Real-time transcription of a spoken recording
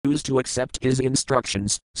choose to accept his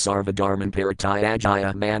instructions. Sarvadharman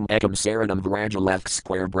Paritayajaya Man Ekam Saranam Vrajalek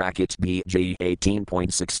square bracket BG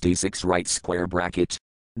 18.66 right square bracket.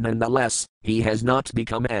 Nonetheless, he has not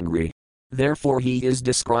become angry. Therefore he is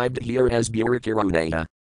described here as Bhurikirunaya,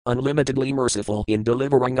 unlimitedly merciful in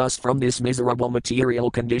delivering us from this miserable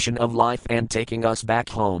material condition of life and taking us back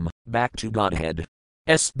home, back to Godhead.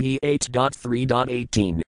 SB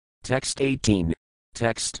 8.3.18. Text 18.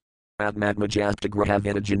 Text.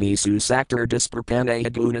 Atmatmajaptagrahavinajanisu Saktar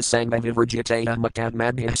Disparpanaya Guna Sangvavivrajitaya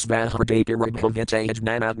Makatmadhyasvahardapirabhavitaya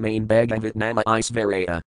Jnanatmain Bhagavit Nama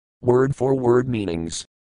Isvaraya. Word for word meanings.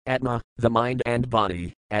 Atma, the mind and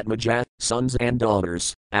body, Atmaja, sons and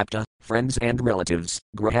daughters, Apta, friends and relatives,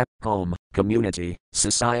 Graha, home, community,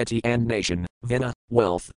 society and nation, Vina,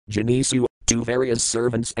 wealth, Janisu, to various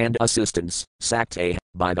servants and assistants, Sakte,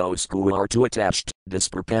 by those who are too attached,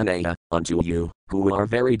 Disparpanaya, unto you, who are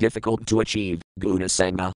very difficult to achieve,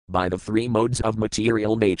 Gunasanga, by the three modes of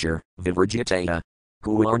material nature, Vivrajitaya,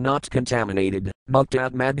 who are not contaminated,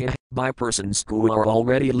 Muktatmadhya, by persons who are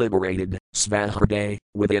already liberated, Svaharday,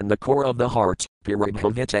 within the core of the heart,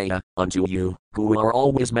 Pirabhavitaya, unto you, who are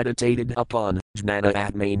always meditated upon, Jnana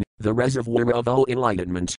Atmain, the reservoir of all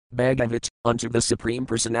enlightenment, Bhagavit, unto the Supreme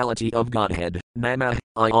Personality of Godhead, Nama,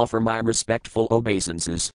 I offer my respectful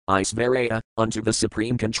obeisances, Isvaraya, unto the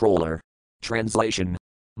Supreme Controller. Translation.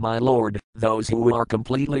 My Lord, those who are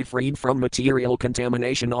completely freed from material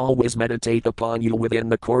contamination always meditate upon you within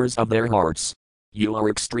the cores of their hearts. You are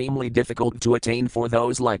extremely difficult to attain for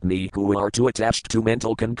those like me who are too attached to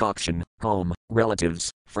mental concoction, home,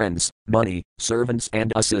 relatives, friends, money, servants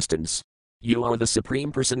and assistants. You are the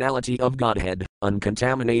Supreme Personality of Godhead,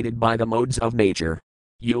 uncontaminated by the modes of nature.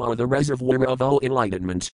 You are the reservoir of all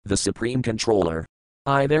enlightenment, the Supreme Controller.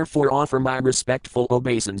 I therefore offer my respectful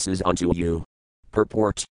obeisances unto you.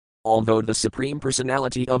 Purport. Although the Supreme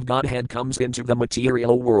Personality of Godhead comes into the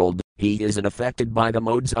material world, he isn't affected by the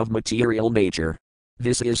modes of material nature.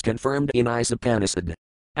 This is confirmed in Isopanisad.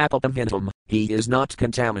 Apapavintam, he is not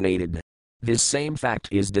contaminated. This same fact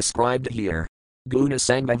is described here. Guna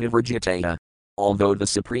Sangvavivrajitaya. Although the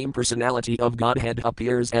Supreme Personality of Godhead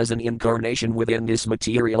appears as an incarnation within this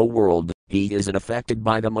material world, he isn't affected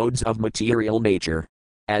by the modes of material nature.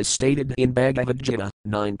 As stated in Bhagavad Gita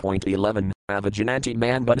 9.11, Avajananti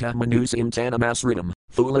Manbata Manusim Tanamasritam,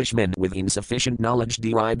 foolish men with insufficient knowledge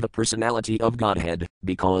derive the personality of Godhead,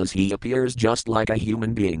 because he appears just like a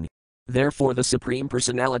human being. Therefore the Supreme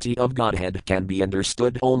Personality of Godhead can be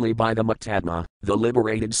understood only by the Muktatma, the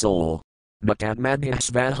liberated soul.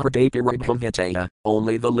 Muktatmadhyasvahardapirabhavitaya,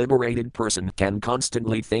 only the liberated person can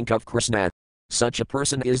constantly think of Krishna. Such a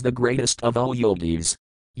person is the greatest of all yogis.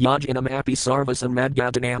 Yajinam api sarvasam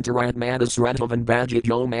madgatanantaratmanas radhavan bhajit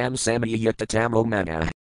yomam samayayaktatamo mana.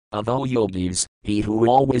 Of all yogis, he who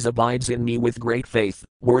always abides in me with great faith,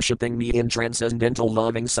 worshipping me in transcendental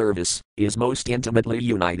loving service, is most intimately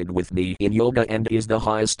united with me in yoga and is the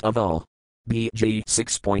highest of all. BG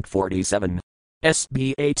 6.47.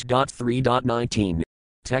 SB 8.3.19.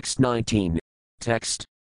 Text 19. Text.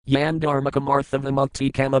 Yan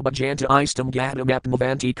dharmakamarthavamukti kamabhajanta istam gatam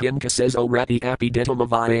apmavanti kim kasezo rati apiditam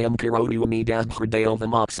avayam karoduami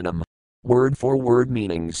dadhridayovamoxanam. Word for word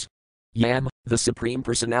meanings. Yam, the Supreme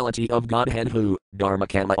Personality of Godhead who,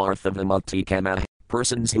 dharmakama arthavamukti kama,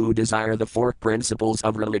 persons who desire the four principles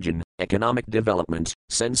of religion, economic development,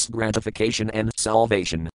 sense gratification and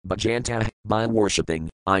salvation, bhajanta, by worshipping,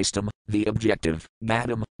 istam, the objective,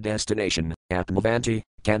 gatam, destination, apmavanti,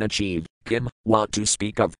 can achieve, kim, what to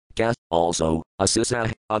speak of, kas, also,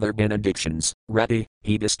 asisa, other benedictions, rati,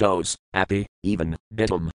 he bestows, api, even,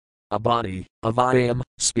 ditam, a body, avayam,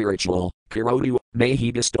 spiritual, kirodu, may he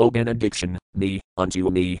bestow benediction, me, unto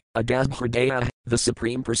me, adabhridaya, the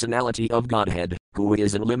Supreme Personality of Godhead, who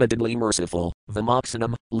is unlimitedly merciful,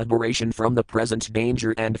 vimoxanam, liberation from the present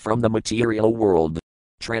danger and from the material world.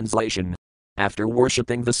 Translation. After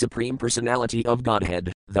worshipping the Supreme Personality of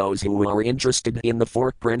Godhead, those who are interested in the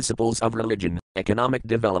four principles of religion, economic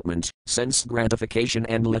development, sense gratification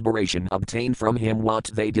and liberation obtain from him what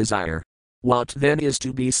they desire. What then is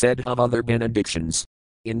to be said of other benedictions?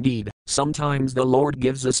 Indeed, sometimes the Lord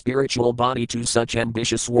gives a spiritual body to such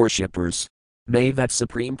ambitious worshippers. May that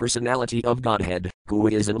Supreme Personality of Godhead, who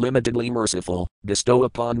is unlimitedly merciful, bestow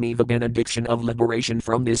upon me the benediction of liberation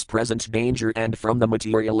from this present danger and from the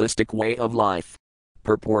materialistic way of life.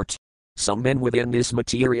 Purport. Some men within this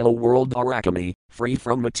material world are akami, free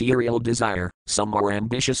from material desire, some are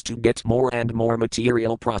ambitious to get more and more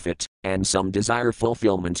material profit, and some desire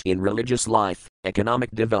fulfillment in religious life,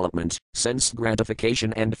 economic development, sense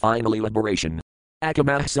gratification and finally liberation.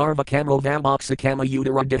 Akamah sarva kamo vamoxakama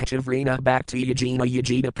utara dihtivrina bhakti yajina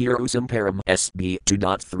yajita pirusam param SB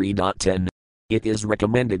 2.3.10. It is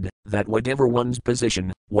recommended that whatever one's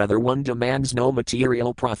position, whether one demands no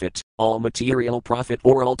material profit, all material profit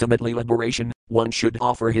or ultimately liberation, one should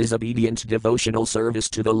offer his obedient devotional service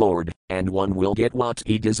to the Lord, and one will get what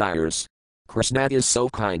he desires. Krishna is so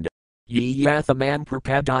kind. Ye yathaman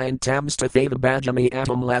prapadayan tamstatha bhajami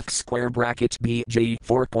atom left square bracket BG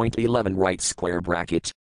 4.11 right square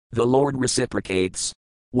bracket. The Lord reciprocates.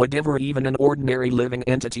 Whatever even an ordinary living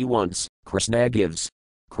entity wants, Krishna gives.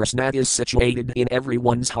 Krishna is situated in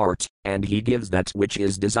everyone's heart, and he gives that which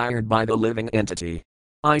is desired by the living entity.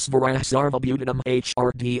 Isvarah sarvabhutanam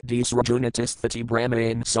HRD Srajunitisthati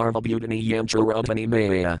Brahmain sarvabhutani yamcharabhani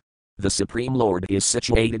maya. The Supreme Lord is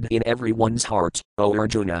situated in everyone's heart, O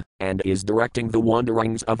Arjuna, and is directing the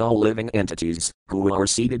wanderings of all living entities, who are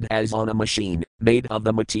seated as on a machine, made of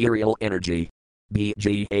the material energy.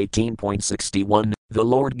 BG 18.61. The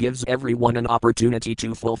Lord gives everyone an opportunity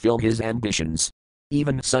to fulfill his ambitions.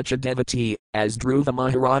 Even such a devotee, as Dhruva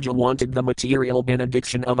Maharaja wanted the material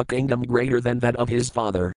benediction of a kingdom greater than that of his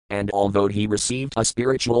father, and although he received a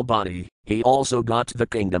spiritual body, he also got the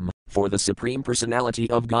kingdom, for the Supreme Personality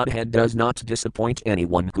of Godhead does not disappoint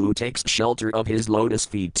anyone who takes shelter of his lotus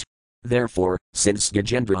feet. Therefore, since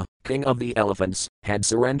Gajendra, king of the elephants, had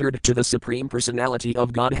surrendered to the Supreme Personality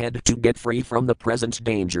of Godhead to get free from the present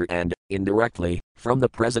danger and, indirectly, from the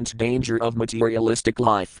present danger of materialistic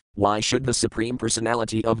life, why should the Supreme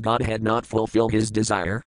Personality of Godhead not fulfill his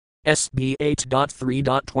desire? SB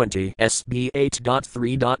 8.3.20 SB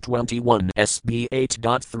 8.3.21 SB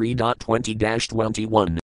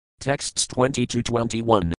 8.3.20-21 Texts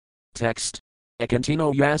 20-21 Text Ekantino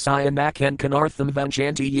yasayan akan kanartham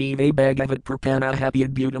vanchanti ye bhagavat prapana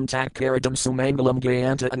happyadbutam takkaratam sumangalam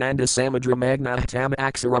gayanta ananda samadra magnahtam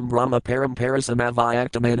aksaram brahma param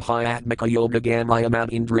parasamavayaktam adhyatmika yoga gamayam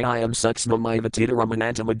indriyam suksmamaivatitaram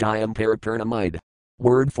anantamadayam parapurnamide.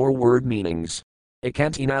 Word for word meanings.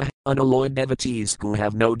 Ekantina, unalloyed devotees who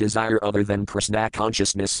have no desire other than Krishna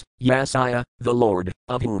consciousness, Yasaya, the Lord,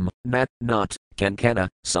 of whom, not, Kankana,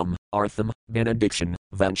 some, Artham, benediction,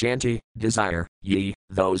 Vanchanti, desire, ye,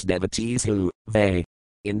 those devotees who, they.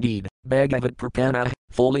 Indeed, Bhagavat Prapana,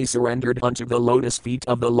 fully surrendered unto the lotus feet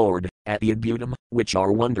of the Lord, at the Adbhutam, which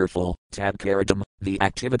are wonderful, Tadkaratam, the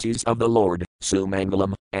activities of the Lord,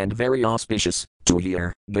 Sumangalam, and very auspicious, to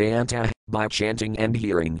hear, Gayanta, by chanting and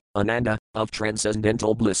hearing, Ananda, of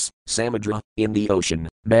transcendental bliss, Samudra, in the ocean,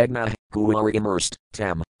 Magna, who are immersed,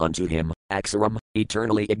 Tam, unto him, Aksaram,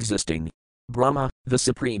 eternally existing. Brahma, the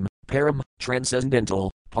Supreme, Param,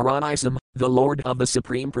 transcendental, Paranisam, the Lord of the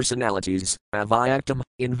Supreme Personalities, Avyaktam,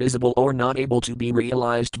 invisible or not able to be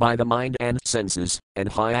realized by the mind and senses, and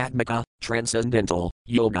Hyatmika, transcendental,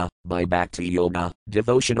 Yoga, by Bhakti Yoga,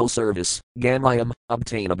 devotional service, Gamayam,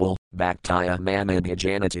 obtainable, Bhaktaya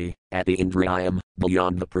Manabhijanati, at the Indriyam,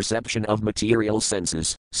 beyond the perception of material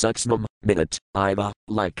senses, Suksmam, minute, Iva,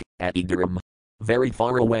 like, at Idaram. Very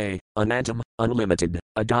far away, Anantam, unlimited,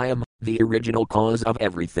 Adayam, the original cause of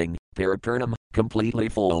everything, Parapurnam, completely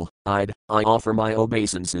full, I offer my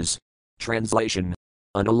obeisances. Translation.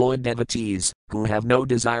 Unalloyed devotees, who have no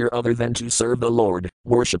desire other than to serve the Lord,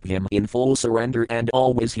 worship Him in full surrender and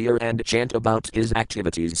always hear and chant about His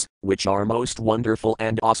activities, which are most wonderful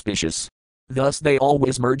and auspicious. Thus they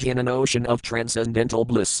always merge in an ocean of transcendental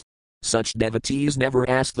bliss. Such devotees never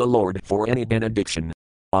ask the Lord for any benediction.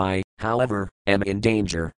 I, however, am in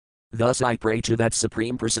danger. Thus I pray to that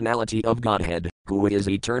Supreme Personality of Godhead, who is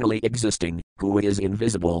eternally existing, who is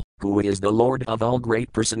invisible, who is the Lord of all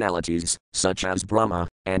great personalities, such as Brahma,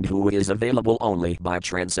 and who is available only by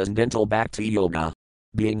transcendental Bhakti Yoga.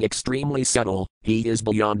 Being extremely subtle, he is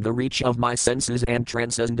beyond the reach of my senses and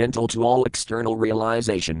transcendental to all external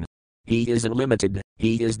realization. He is unlimited,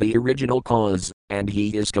 he is the original cause, and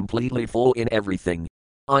he is completely full in everything.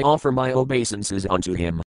 I offer my obeisances unto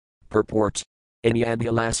him. Purport.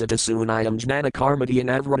 Inyadhilasata sunayam jnana karmadiyan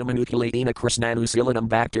avradamanukulayena krisnanusilanam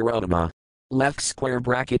bhaktirodama. Left square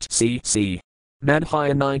bracket CC.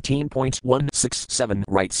 Madhya 19.167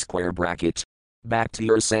 right square bracket.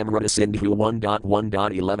 Bhaktir Samrata Sindhu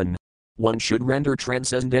 1.1.11. One should render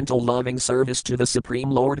transcendental loving service to the Supreme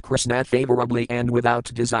Lord Krishna favorably and without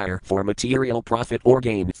desire for material profit or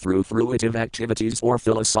gain through fruitive activities or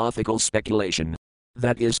philosophical speculation.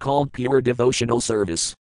 That is called pure devotional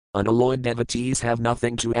service. Unalloyed devotees have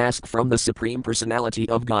nothing to ask from the Supreme Personality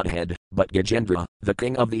of Godhead, but Gajendra, the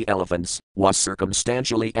king of the elephants, was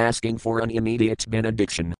circumstantially asking for an immediate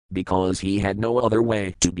benediction, because he had no other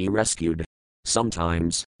way to be rescued.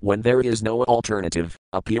 Sometimes, when there is no alternative,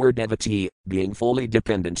 a pure devotee, being fully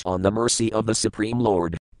dependent on the mercy of the Supreme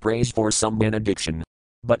Lord, prays for some benediction.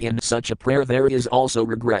 But in such a prayer there is also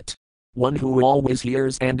regret. One who always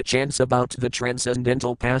hears and chants about the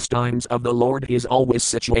transcendental pastimes of the Lord is always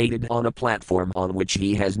situated on a platform on which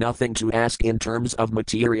he has nothing to ask in terms of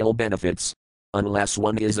material benefits. Unless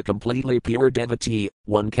one is a completely pure devotee,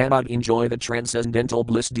 one cannot enjoy the transcendental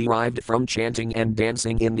bliss derived from chanting and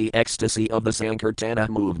dancing in the ecstasy of the Sankirtana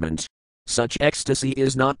movement. Such ecstasy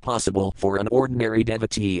is not possible for an ordinary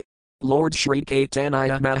devotee. Lord Sri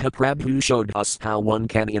Caitanya Mahaprabhu showed us how one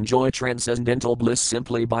can enjoy transcendental bliss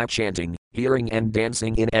simply by chanting, hearing and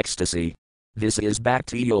dancing in ecstasy. This is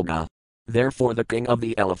Bhakti Yoga. Therefore the king of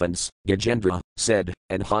the elephants, Gajendra, said,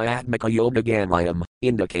 and Hyatmaka Yoga Gamayam,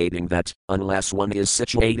 indicating that, unless one is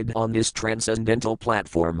situated on this transcendental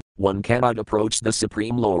platform, one cannot approach the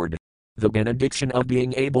Supreme Lord. The benediction of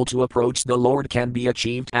being able to approach the Lord can be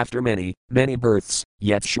achieved after many, many births,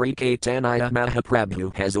 yet Sri Caitanya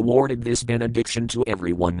Mahaprabhu has awarded this benediction to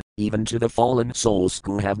everyone, even to the fallen souls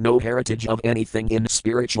who have no heritage of anything in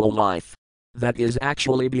spiritual life. That is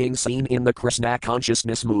actually being seen in the Krishna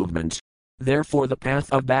consciousness movement. Therefore the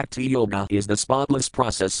path of Bhakti Yoga is the spotless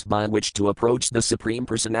process by which to approach the Supreme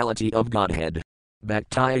Personality of Godhead.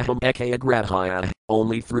 Bhaktiyaham ekaya grahaya,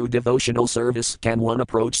 only through devotional service can one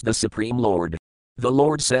approach the Supreme Lord. The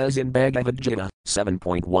Lord says in Bhagavad Gita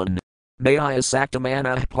 7.1, Maya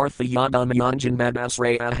saktamana parthayadam yanjan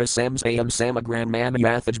madasraya samsayam samagram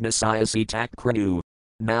mamayathajnasayasi tak kranu.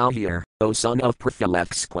 Now hear, O son of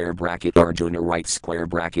Prithilex square bracket Arjuna writes square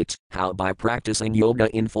bracket, how by practicing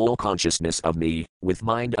yoga in full consciousness of me, with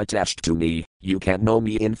mind attached to me, you can know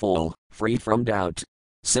me in full, free from doubt.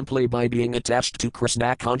 Simply by being attached to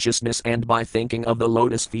Krishna consciousness and by thinking of the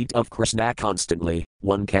lotus feet of Krishna constantly,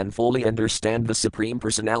 one can fully understand the Supreme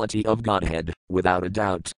Personality of Godhead, without a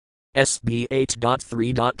doubt. SB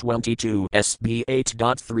 8.3.22, SB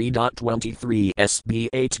 8.3.23, SB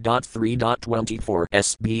 8.3.24,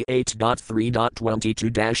 SB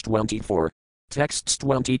 8.3.22-24. Texts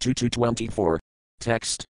 22 to 24.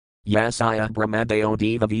 Text. Yasaya Brahmadeo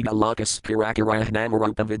Deva Vida Lokas Pirakarah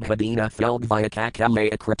Namarupa Vidhadina Thelgvaya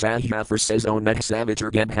Kakalaya Kratahya Versezona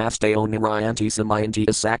Savitar Gebhasteo Narayanti Samayanti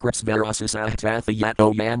Sakrats Verasasa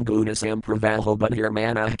Tathayato Yangunasam Pravaho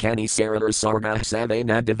Budhirmana Kani Saralar Sarga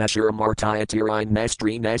Savena Devashur Martiatirine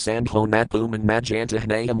Nastri Nasandhonat Puman Majanta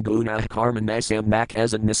Nayam Guna Karman Nasam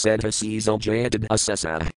Nakazan Niseta Sizo Jayadid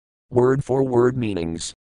Assesa. Word for word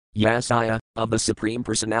meanings. Yasaya, of the Supreme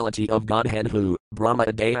Personality of Godhead who, Brahma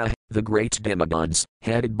Adaya, the great demigods,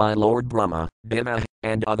 headed by Lord Brahma, Deva,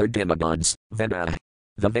 and other demigods, Veda.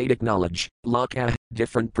 The Vedic knowledge, Loka,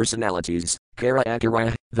 different personalities, Kara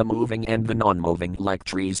Akara, the moving and the non-moving like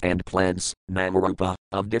trees and plants, Namarupa,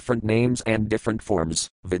 of different names and different forms,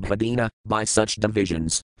 Vidhadina, by such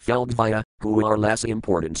divisions, Felgvaya, who are less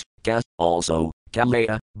important, Ka, also,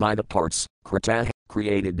 Kalaya, by the parts, Krata,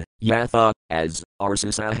 created, Yatha, as,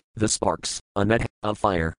 Arsasa, the sparks, Anat, of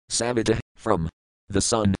fire, Savita, from the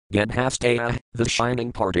sun, Gedhastaya, the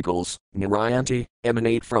shining particles, Narayanti,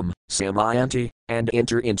 emanate from, Samayanti, and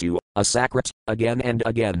enter into, a sakrat, again and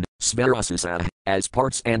again, Sverasasa, as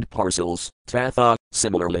parts and parcels, Tatha,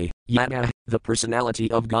 similarly, Yada, the personality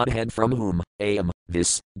of Godhead from whom, Ayam,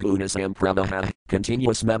 this, Gunasam Pravaha,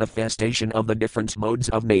 continuous manifestation of the different modes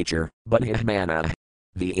of nature, Budhimana,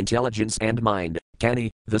 the intelligence and mind, Kani,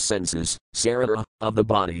 the senses, Sarara, of the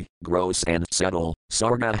body, gross and subtle,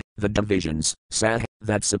 Sarga, the divisions, Sah,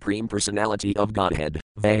 that Supreme Personality of Godhead,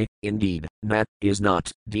 Ve, indeed, Nat, is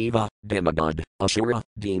not, Deva, demigod, Ashura,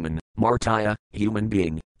 demon, Martaya, human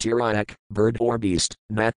being, Tirayak, bird or beast,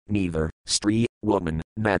 Nat, neither, Stri, woman,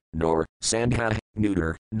 Nat, nor, Sandha,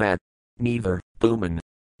 neuter, Nat, neither, Puman,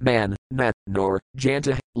 man, Nat, nor,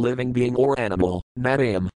 Janta, living being or animal,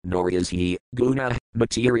 Natam, nor is he, Guna,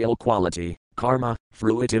 material quality, Karma,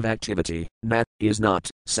 fruitive activity, Nat, is not,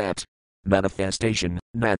 Sat, manifestation,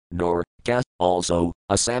 Nat, nor, Ka, also,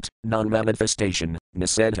 a Sat, non-manifestation,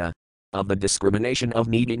 Niseta, of the discrimination of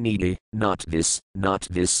needy, not this,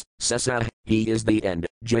 Sesa, he is the end,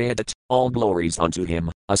 Jayadat, all glories unto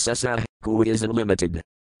him, Asesa, who is unlimited.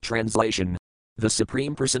 Translation. The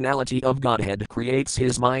Supreme Personality of Godhead creates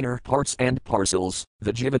his minor parts and parcels,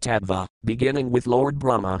 the Jivatattva, beginning with Lord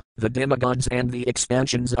Brahma, the demigods and the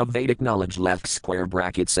expansions of Vedic knowledge left square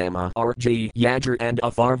bracket Sama RG Yajur and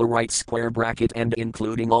Atharva right square bracket and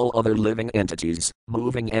including all other living entities,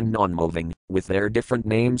 moving and non-moving, with their different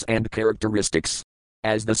names and characteristics.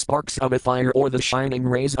 as the sparks of a fire or the shining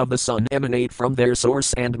rays of the sun emanate from their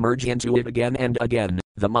source and merge into it again and again,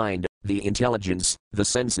 the mind, the intelligence, the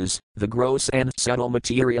senses, the gross and subtle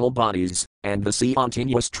material bodies, and the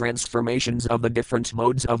continuous transformations of the different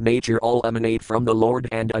modes of nature all emanate from the Lord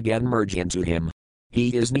and again merge into Him.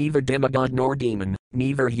 He is neither demigod nor demon,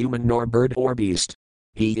 neither human nor bird or beast.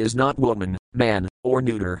 He is not woman, man, or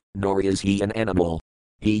neuter, nor is He an animal.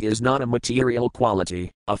 He is not a material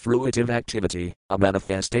quality, a fruitive activity, a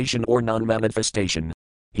manifestation or non-manifestation.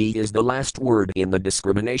 He is the last word in the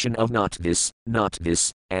discrimination of not this,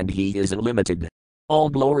 and He is unlimited. All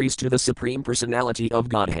glories to the Supreme Personality of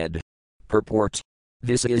Godhead. Purport.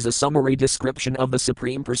 This is a summary description of the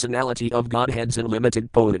Supreme Personality of Godhead's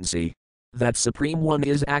unlimited potency. That Supreme One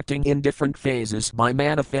is acting in different phases by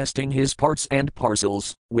manifesting His parts and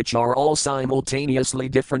parcels, which are all simultaneously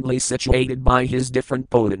differently situated by His different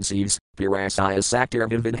potencies. Pirasaya Saktar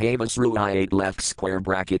Vividhavas Ruayate left square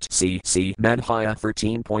bracket CC Madhya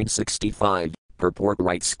 13.65. Purport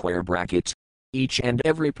right square bracket. Each and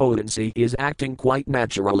every potency is acting quite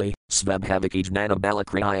naturally, Svabhavakijnana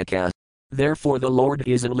Balakriyaka. Therefore the Lord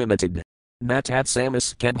is unlimited. Natat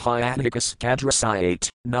samas kadhyatikas kadrasayate,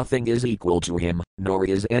 nothing is equal to Him, nor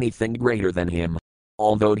is anything greater than Him.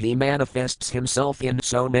 Although He manifests Himself in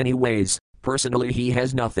so many ways, personally He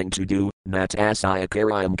has nothing to do, natasaya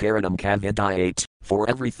karyam karanam kavidayate, for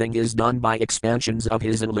everything is done by expansions of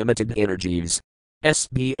His unlimited energies.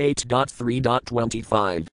 SB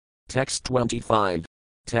 8.3.25. Text 25.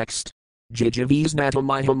 Text. Jijavis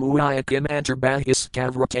natamahamuayakim antarbahis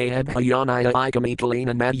kavratayab hayanaya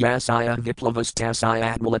ikamikalina madyasaya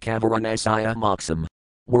viplavastasaya atmalakavaranasaya moksam.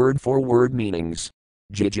 Word for word meanings.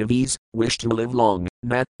 Jijavis, wish to live long,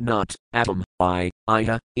 not, atom,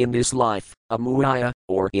 iha, in this life, amuaya,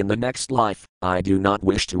 or in the next life, I do not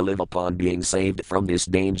wish to live upon being saved from this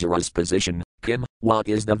dangerous position. Kim, what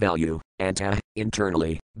is the value, anta,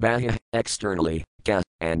 internally, bahya, externally, ka,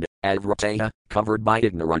 and, avrataya, covered by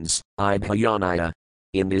ignorance, ibhayanaya.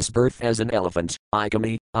 In this birth as an elephant,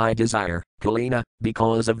 ikami, I desire, kalina,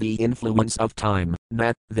 because of the influence of time,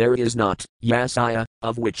 nat, there is not, yasaya,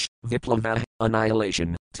 of which, viplava,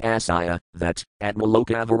 annihilation, tasaya, that,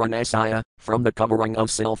 atmalokavaranasaya, from the covering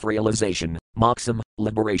of self-realization, moksam,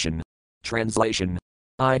 liberation. Translation.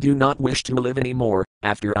 I do not wish to live any more,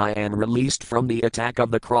 after I am released from the attack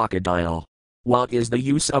of the crocodile. What is the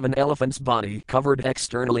use of an elephant's body covered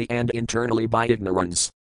externally and internally by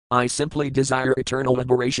ignorance? I simply desire eternal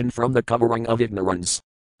liberation from the covering of ignorance.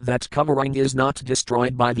 That covering is not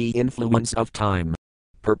destroyed by the influence of time.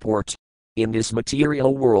 Purport. In this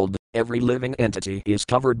material world, every living entity is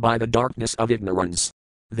covered by the darkness of ignorance.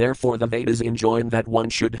 Therefore the Vedas enjoin that one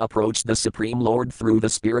should approach the Supreme Lord through the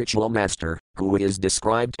spiritual master, who is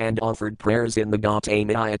described and offered prayers in the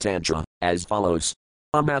Gautamiya Tantra, as follows.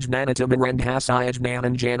 Amajnanatam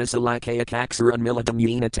arandhasayajnanan janasalakayakaksaran militam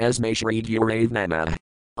yena tasmashri durav namah.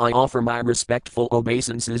 I offer my respectful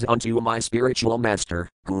obeisances unto my spiritual master,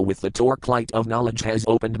 who with the torch light of knowledge has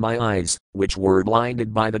opened my eyes, which were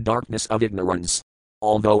blinded by the darkness of ignorance.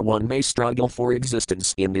 Although one may struggle for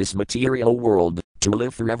existence in this material world, to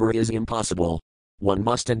live forever is impossible. One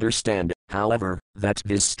must understand, however, that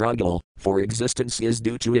this struggle for existence is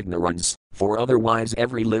due to ignorance, for otherwise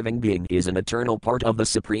every living being is an eternal part of the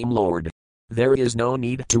Supreme Lord. There is no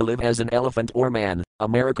need to live as an elephant or man,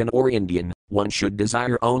 American or Indian, one should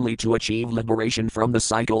desire only to achieve liberation from the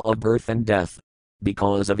cycle of birth and death.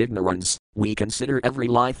 Because of ignorance, we consider every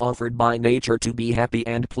life offered by nature to be happy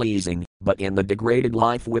and pleasing, but in the degraded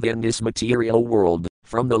life within this material world,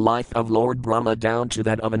 from the life of Lord Brahma down to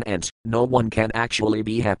that of an ant, no one can actually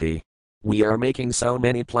be happy. We are making so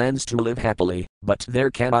many plans to live happily, but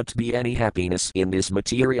there cannot be any happiness in this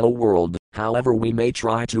material world, however we may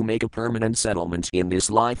try to make a permanent settlement in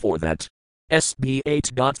this life or that. SB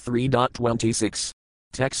 8.3.26.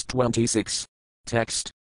 Text 26.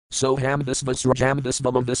 Text. Soham visvasrajam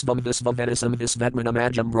visvavedasam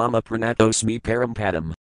visvatmanamajam brahma pranatosmi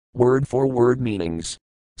parampadam. Word for word meanings.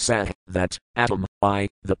 Sah, that, atom, I,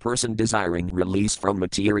 the person desiring release from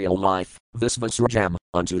material life, visvasrajam,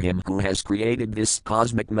 unto him who has created this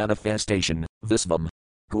cosmic manifestation, visvam,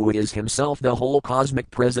 who is himself the whole cosmic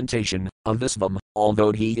presentation, of Visvam,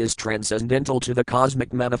 although he is transcendental to the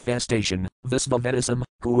cosmic manifestation, Visvavedasam,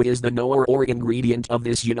 who is the knower or ingredient of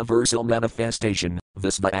this universal manifestation,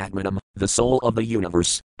 Visvaatmanam, the soul of the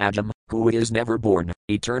universe, Adam, who is never born,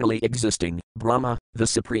 eternally existing, Brahma, the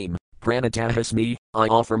supreme, Pranatahasmi, I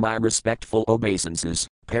offer my respectful obeisances,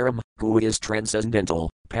 Param, who is transcendental,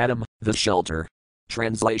 Padam, the shelter.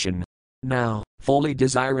 Translation. Now, fully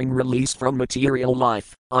desiring release from material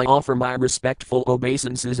life, I offer my respectful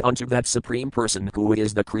obeisances unto that Supreme Person who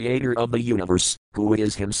is the Creator of the universe, who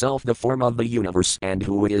is Himself the form of the universe and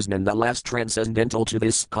who is nonetheless transcendental to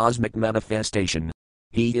this cosmic manifestation.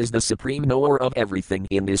 He is the supreme knower of everything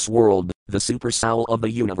in this world, the super soul of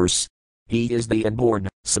the universe. He is the unborn,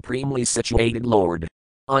 supremely situated Lord.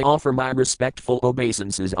 I offer my respectful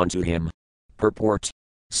obeisances unto Him. Purport.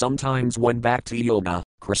 Sometimes when Bhakti Yoga,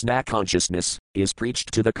 Krishna consciousness, is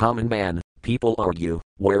preached to the common man, people argue,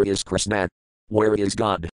 where is Krishna? Where is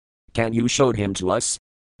God? Can you show Him to us?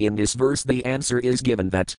 In this verse the answer is given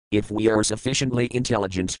that, if we are sufficiently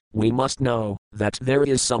intelligent, we must know that there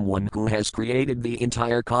is someone who has created the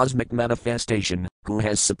entire cosmic manifestation, who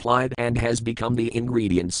has supplied and has become the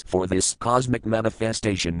ingredients for this cosmic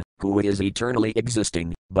manifestation, who is eternally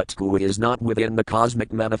existing, but who is not within the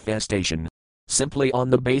cosmic manifestation. Simply on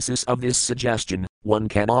the basis of this suggestion, one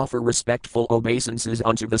can offer respectful obeisances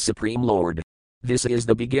unto the Supreme Lord. This is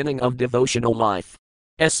the beginning of devotional life.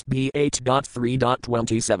 SB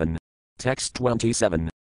 8.3.27. Text 27.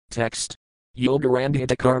 Text.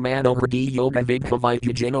 Yogarandhita karmano hrdi yoga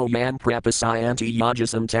vidhavaityajano yan prapasayanti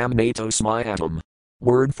yajasam tam nato smayatam.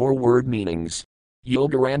 Word for word meanings.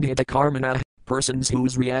 Yogarandhita karmana, persons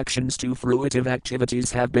whose reactions to fruitive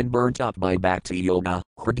activities have been burnt up by bhakti yoga,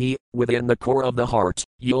 hrdi, within the core of the heart,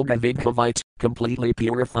 yoga vidhavite, completely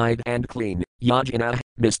purified and clean, yajana,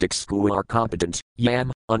 mystics who are competent,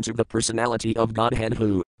 yam, unto the personality of Godhead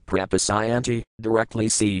who, prapasayanti, directly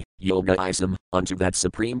see, yoga isam, unto that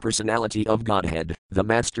supreme personality of Godhead, the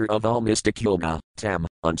master of all mystic yoga, tam,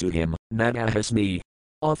 unto him, nadahasmi.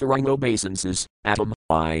 Offering obeisances, atom,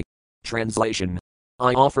 I. Translation.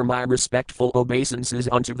 I offer my respectful obeisances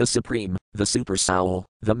unto the Supreme, the Super Soul,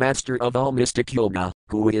 the Master of all mystic yoga,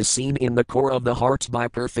 who is seen in the core of the heart by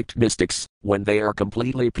perfect mystics, when they are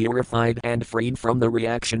completely purified and freed from the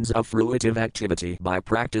reactions of fruitive activity by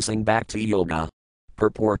practicing bhakti yoga.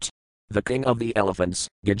 Purport. The king of the elephants,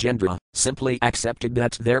 Gajendra, simply accepted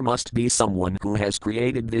that there must be someone who has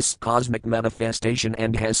created this cosmic manifestation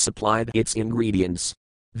and has supplied its ingredients.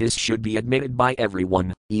 This should be admitted by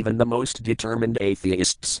everyone, even the most determined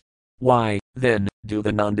atheists. Why, then, do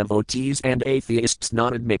the non-devotees and atheists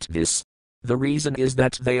not admit this? The reason is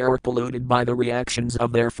that they are polluted by the reactions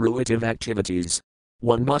of their fruitive activities.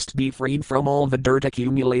 One must be freed from all the dirt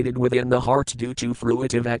accumulated within the heart due to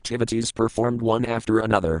fruitive activities performed one after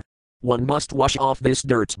another. One must wash off this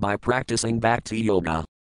dirt by practicing bhakti yoga.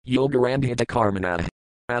 Yogarandhita karmana.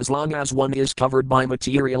 As long as one is covered by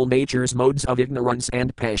material nature's modes of ignorance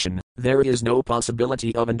and passion, there is no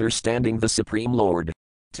possibility of understanding the Supreme Lord.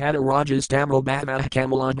 Tadarajas Tamobhava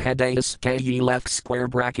Kamaladhadayas Kayi left square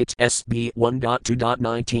bracket SB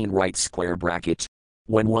 1.2.19 right square bracket.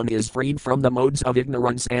 When one is freed from the modes of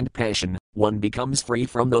ignorance and passion, one becomes free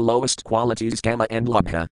from the lowest qualities kama and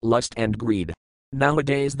labha, lust and greed.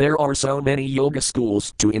 Nowadays there are so many yoga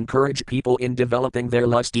schools to encourage people in developing their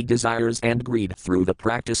lusty desires and greed through the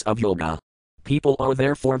practice of yoga. People are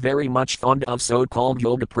therefore very much fond of so-called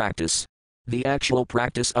yoga practice. The actual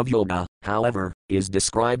practice of yoga, however, is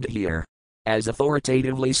described here. As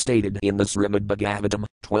authoritatively stated in the Srimad Bhagavatam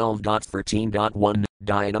 12.13.1,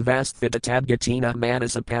 Dyanavasthita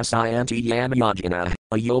Manasapasayanti Yana Yajana,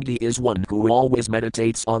 a yogi is one who always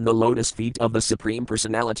meditates on the lotus feet of the Supreme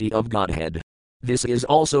Personality of Godhead. This is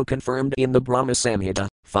also confirmed in the Brahma Samhita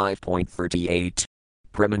 5.38.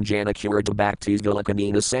 Premanjana Kurita Bhaktis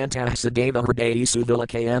Vilakanina Santah Sadeva Hridayi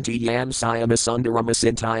Suvilakayanti Yam Sayamasundarama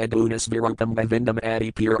Gunas Virupam Govindam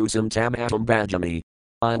Adi Purusam Tam Atam Bhajami.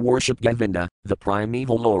 I worship Govinda, the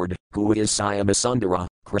primeval Lord, who is Syamasundara,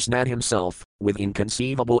 Krishna himself, with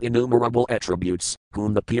inconceivable innumerable attributes,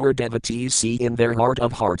 whom the pure devotees see in their heart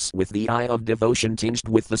of hearts with the eye of devotion tinged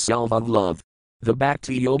with the salve of love. The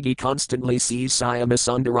Bhakti yogi constantly sees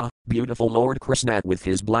Syamasundara, beautiful Lord Krishna with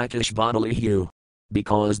his blackish bodily hue.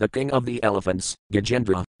 Because the king of the elephants,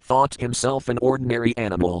 Gajendra, thought himself an ordinary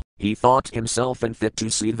animal, he thought himself unfit to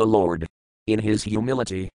see the Lord. In his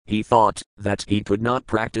humility, he thought that he could not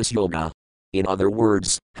practice yoga. In other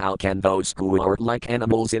words, how can those who are like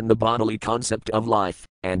animals in the bodily concept of life,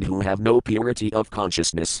 and who have no purity of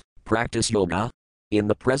consciousness, practice yoga? In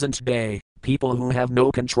the present day, people who have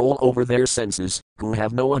no control over their senses, who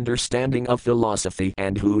have no understanding of philosophy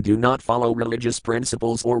and who do not follow religious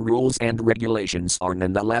principles or rules and regulations are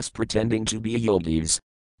nonetheless pretending to be yogis.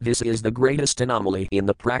 This is the greatest anomaly in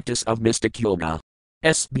the practice of mystic yoga.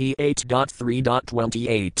 SB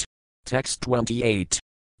 8.3.28. Text 28.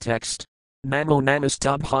 Text. Namo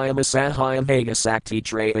namastabhaya masahaya vega sakti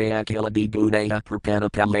traya kiladi gunaya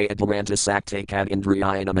prapanapalaya duranta sakte kad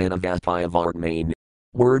indriyana manavapaya vartmain.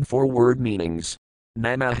 Word for word meanings.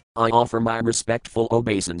 Namah, I offer my respectful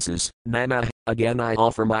obeisances. Namah, again I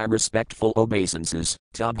offer my respectful obeisances.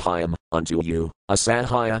 Tabhyam, unto you.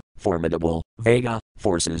 Asahaya, formidable. Vega,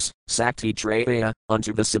 forces. Sakti Traya,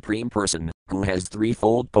 unto the Supreme Person, who has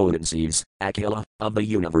threefold potencies. Akila, of the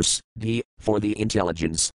universe. D, for the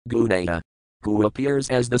intelligence. Gunaya, who appears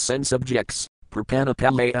as the sense objects.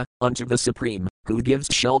 Prapanapalaya, unto the Supreme, who gives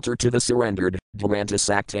shelter to the surrendered.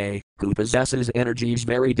 Durantasakte, who possesses energies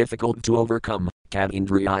very difficult to overcome.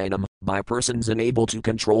 Kadindriyanam, by persons unable to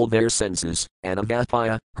control their senses.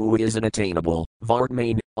 Anavapaya, who is unattainable.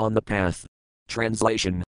 Vartmain, on the path.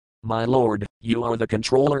 Translation. My Lord, you are the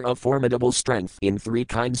controller of formidable strength in three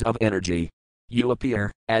kinds of energy. You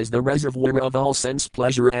appear as the reservoir of all sense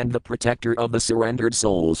pleasure and the protector of the surrendered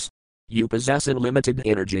souls. You possess unlimited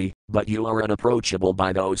energy, but you are unapproachable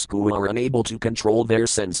by those who are unable to control their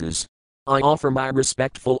senses. I offer my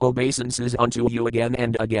respectful obeisances unto you again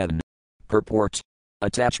and again. Purport.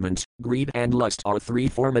 Attachment, greed and lust are three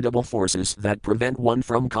formidable forces that prevent one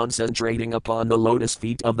from concentrating upon the lotus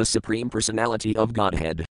feet of the Supreme Personality of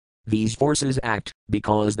Godhead. These forces act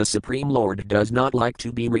because the Supreme Lord does not like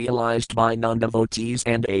to be realized by non-devotees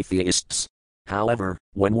and atheists. However,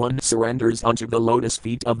 when one surrenders unto the lotus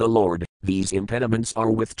feet of the Lord, these impediments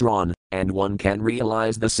are withdrawn, and one can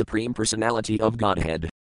realize the Supreme Personality of Godhead.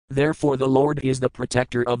 Therefore the Lord is the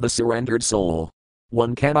protector of the surrendered soul.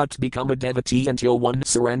 One cannot become a devotee until one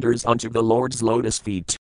surrenders unto the Lord's lotus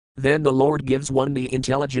feet. Then the Lord gives one the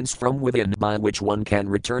intelligence from within by which one can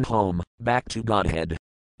return home, back to Godhead.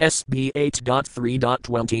 SB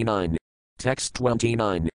 8.3.29. Text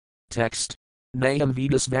 29. Text. Nayam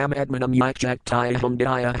Vedasvam Admanam Yakjaktayaham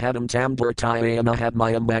Daya Hadam Tamdurtayam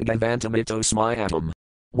Ahabmayam Bhagavantam Itosmayatam.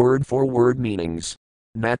 Word for word meanings.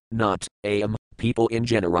 Nat, not, ayam, people in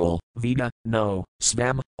general, Veda, no,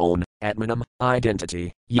 Svam, own, Atmanam,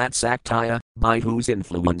 identity, Yatsaktaya, by whose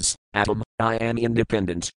influence, Atom, I am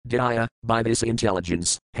independent, Daya, by this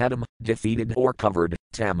intelligence, Hadam, defeated or covered,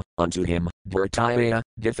 Tam, unto him, Durtaya,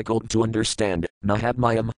 difficult to understand,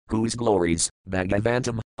 Mahatmayam, whose glories,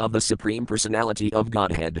 Bhagavantam, of the Supreme Personality of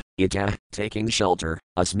Godhead, Ita, taking shelter,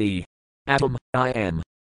 Asmi. Atom, I am.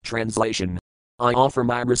 Translation. I offer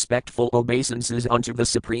my respectful obeisances unto the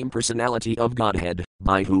Supreme Personality of Godhead,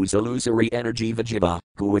 by whose illusory energy the Jiva,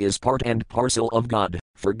 who is part and parcel of God,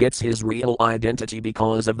 forgets his real identity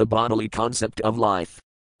because of the bodily concept of life.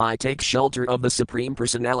 I take shelter of the Supreme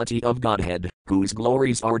Personality of Godhead, whose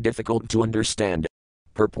glories are difficult to understand.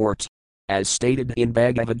 Purport. As stated in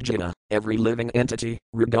Bhagavad Gita, every living entity,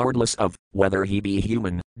 regardless of whether he be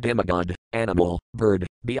human, demigod, animal, bird,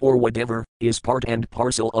 bee or whatever, is part and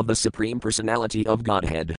parcel of the Supreme Personality of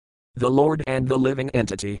Godhead. The Lord and the living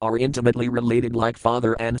entity are intimately related like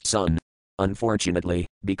father and son. Unfortunately,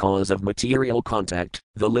 because of material contact,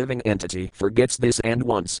 the living entity forgets this and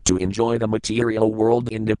wants to enjoy the material world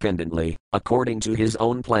independently, according to his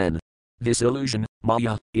own plan. This illusion,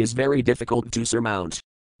 Maya, is very difficult to surmount.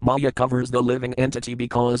 Maya covers the living entity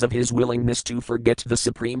because of his willingness to forget the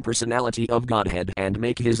Supreme Personality of Godhead and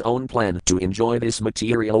make his own plan to enjoy this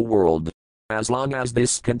material world. As long as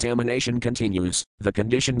this contamination continues, the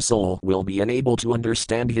conditioned soul will be unable to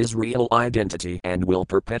understand his real identity and will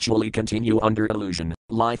perpetually continue under illusion,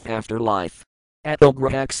 life after life.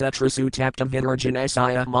 Atograhakshetra Sutapta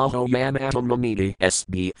Vinarjanasaya Mahoyam Atamamiti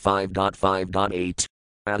SB 5.5.8.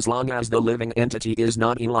 As long as the living entity is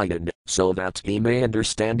not enlightened, so that he may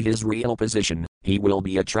understand his real position, he will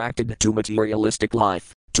be attracted to materialistic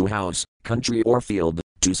life, to house, country or field,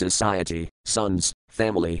 to society, sons,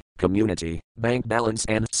 family, community, bank balance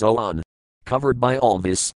and so on. Covered by all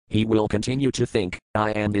this, he will continue to think,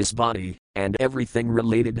 I am this body, and everything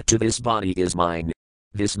related to this body is mine.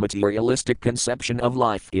 This materialistic conception of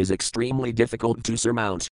life is extremely difficult to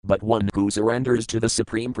surmount, but one who surrenders to the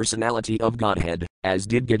Supreme Personality of Godhead, as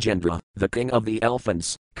did Gajendra, the king of the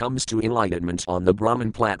elephants, comes to enlightenment on the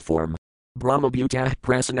Brahman platform. Brahmabhutah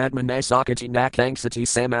prasanatmana sakati nakanksati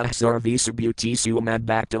samah sarvisubhuti sumad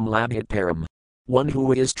bhaktam labhit param. One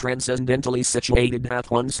who is transcendentally situated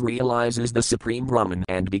at once realizes the Supreme Brahman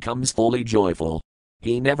and becomes fully joyful.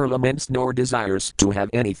 He never laments nor desires to have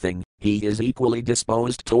anything, he is equally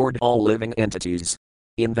disposed toward all living entities.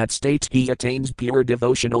 In that state he attains pure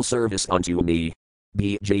devotional service unto me.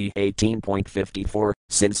 BG 18.54.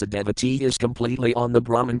 Since a devotee is completely on the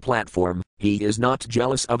Brahman platform, he is not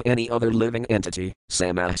jealous of any other living entity.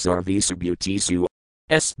 Samah Sarvisubhutisu.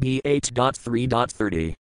 SB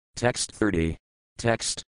 8.3.30. Text 30.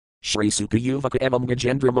 Text. Shri Sukayuvaka evam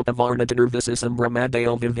Gajendramatavarnatanurvisisam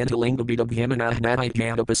Brahmadeo Vivintalingabidabhimanah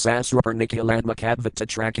Nahijadapasasraparnikiladmakadvata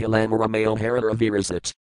Trakilam Rameo Harara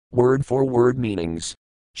Virasit. Word for word meanings.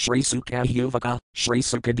 Sri Sukadevaka, Sri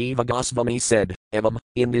Sukadeva Goswami said, Evam,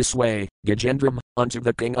 in this way, Gajendram, unto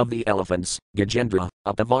the king of the elephants, Gajendra,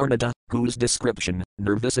 a Pavarnada, whose description,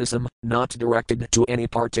 nervosism, not directed to any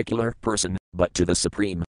particular person, but to the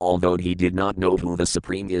Supreme, although he did not know who the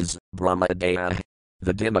Supreme is, Brahmadaya.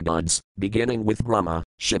 The demigods, beginning with Brahma,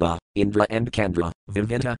 Shiva, Indra and Kandra,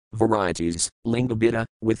 Vivinta, varieties, Lingabita,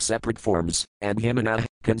 with separate forms, and Himana,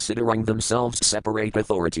 considering themselves separate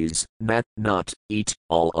authorities, Nat, not, eat,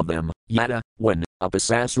 all of them, Yada, when,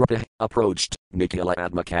 Apasasrapa, approached, Nikila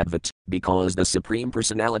Atmakadvat, because the Supreme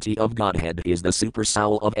Personality of Godhead is the super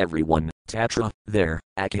soul of everyone, Tatra, there,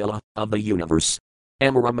 Akila, of the universe.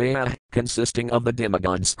 Amaramaya, consisting of the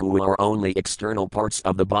demigods who are only external parts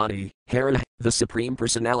of the body, Hara, the Supreme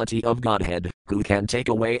Personality of Godhead, who can take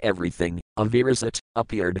away everything, Avirasat,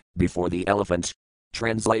 appeared, before the elephant.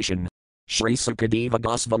 Translation. Sri Sukadeva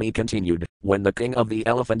Goswami continued, when the king of the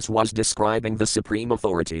elephants was describing the supreme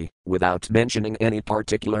authority, without mentioning any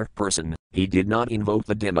particular person, he did not invoke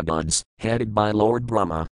the demigods, headed by Lord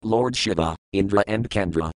Brahma, Lord Shiva, Indra and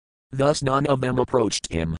Kandra. Thus none of them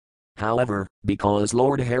approached him. However, because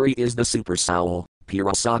Lord Hari is the super soul,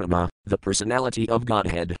 Purasatama, the personality of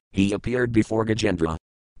Godhead, he appeared before Gajendra.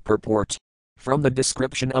 Purport. From the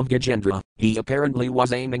description of Gajendra, he apparently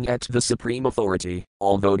was aiming at the supreme authority,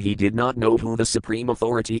 although he did not know who the supreme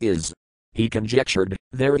authority is. He conjectured,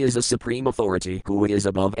 there is a supreme authority who is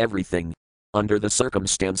above everything. Under the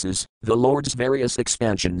circumstances, the Lord's various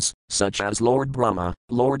expansions, such as Lord Brahma,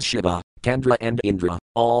 Lord Shiva, Kandra and Indra,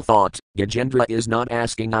 all thought, Gajendra is not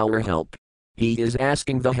asking our help. He is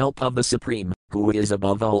asking the help of the Supreme, who is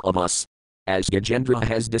above all of us. As Gajendra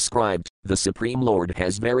has described, the Supreme Lord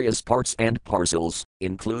has various parts and parcels,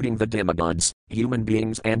 including the demigods, human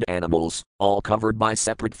beings and animals, all covered by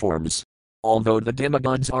separate forms. Although the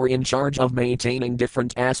demigods are in charge of maintaining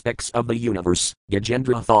different aspects of the universe,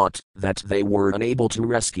 Gajendra thought that they were unable to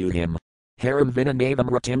rescue him. Haram vinanavam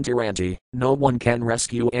ratim tiranti, no one can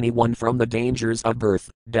rescue anyone from the dangers of birth,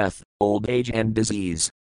 death, old age and disease.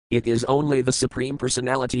 It is only the Supreme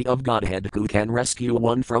Personality of Godhead who can rescue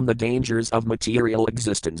one from the dangers of material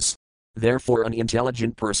existence. Therefore an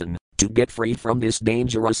intelligent person, to get free from this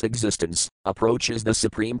dangerous existence, approaches the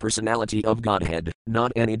Supreme Personality of Godhead,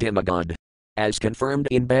 not any demigod. As confirmed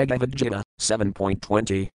in Bhagavad Gita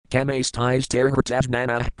 7.20, Kamastais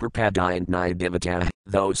terhartajnana prapadayantnai devata,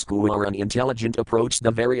 those who are unintelligent approach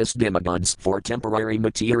the various demigods for temporary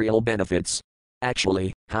material benefits.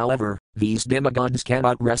 Actually, however, these demigods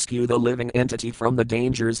cannot rescue the living entity from the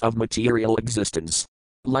dangers of material existence.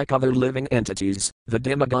 Like other living entities, the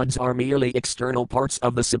demigods are merely external parts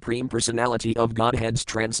of the Supreme Personality of Godhead's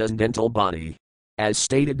transcendental body. As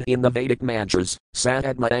stated in the Vedic mantras, Sat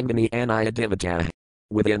Atma Angani Anaya Devata.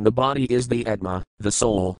 Within the body is the Atma, the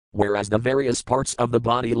soul, whereas the various parts of the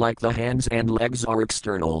body like the hands and legs are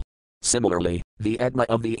external. Similarly, the Atma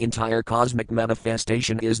of the entire cosmic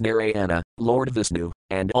manifestation is Narayana, Lord Vishnu,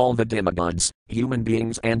 and all the demigods, human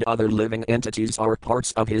beings and other living entities are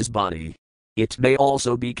parts of his body. It may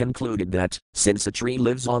also be concluded that, since a tree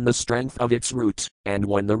lives on the strength of its root, and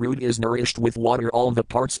when the root is nourished with water all the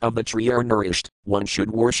parts of the tree are nourished, one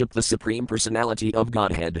should worship the Supreme Personality of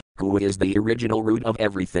Godhead, who is the original root of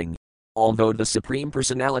everything. Although the Supreme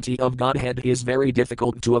Personality of Godhead is very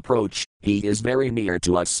difficult to approach, he is very near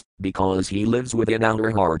to us, because he lives within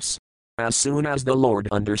our hearts. As soon as the Lord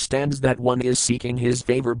understands that one is seeking his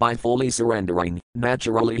favor by fully surrendering,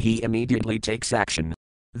 naturally he immediately takes action.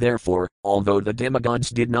 Therefore, although the demigods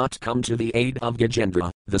did not come to the aid of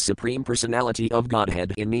Gajendra, the Supreme Personality of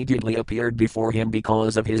Godhead immediately appeared before him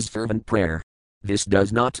because of his fervent prayer. This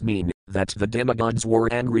does not mean that the demigods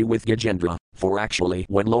were angry with Gajendra, for actually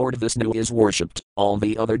when Lord Vishnu is worshipped, all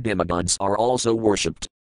the other demigods are also worshipped.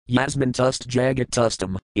 Yasmin tust jagat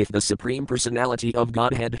tustam, if the Supreme Personality of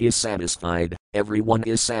Godhead is satisfied, everyone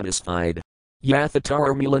is satisfied.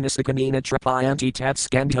 Yathatar milanisakanina trapayanti tat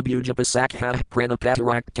skandhabujapasakha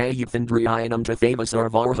pranapatarak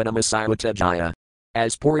tathavasarvarvanamasawatajaya.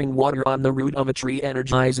 As pouring water on the root of a tree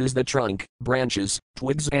energizes the trunk, branches,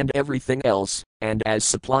 twigs and everything else, and as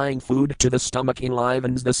supplying food to the stomach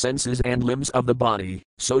enlivens the senses and limbs of the body,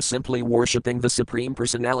 so simply worshipping the Supreme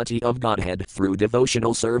Personality of Godhead through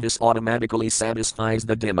devotional service automatically satisfies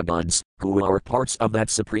the demigods, who are parts of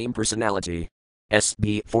that Supreme Personality.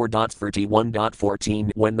 SB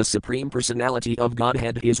 4.31.14 When the Supreme Personality of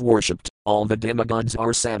Godhead is worshipped, all the demigods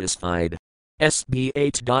are satisfied. SB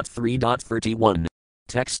 8.3.31.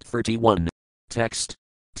 Text 31. Text.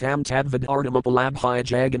 Tam tadvad ardamapalabhaya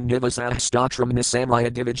jagan nivasah stotram nisamaya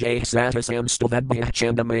divijay satasam stovadbhaya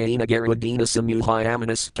chandamayana garudina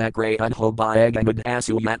samuhyamanas takray udhobayagamad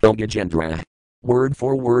asuyato gajendra. Word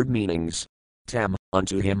for word meanings. Tam,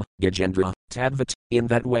 unto him, Gajendra, Tadvat, in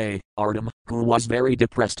that way, Ardam, who was very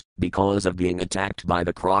depressed, because of being attacked by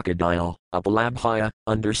the crocodile, Apalabhaya,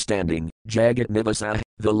 understanding, Jagat Nivasa,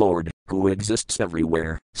 the Lord, who exists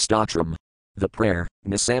everywhere, Stotram, the prayer,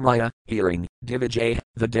 Nisamaya, hearing, Divijay,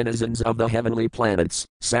 the denizens of the heavenly planets,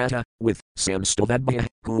 Sata, with, Samstovadbhaya,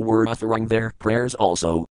 who were uttering their prayers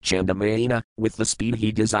also, Chandamayana, with the speed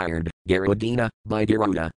he desired, Garudina, by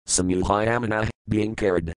Garuda, Samuhyamana, being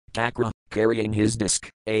carried, Takra, carrying his disc,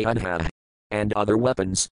 Ayudha, and other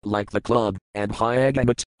weapons, like the club, and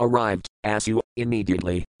Hyagamat, arrived, Asu,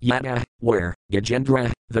 immediately, Yada, where,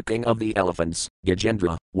 Gajendra, the king of the elephants,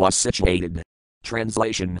 Gajendra, was situated.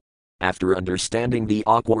 Translation. After understanding the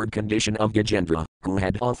awkward condition of Gajendra, who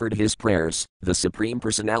had offered his prayers, the Supreme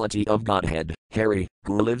Personality of Godhead, Hari,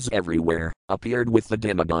 who lives everywhere, appeared with the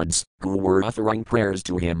demigods, who were uttering prayers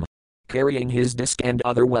to him. Carrying his disc and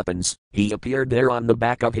other weapons, he appeared there on the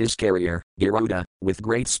back of his carrier, Garuda, with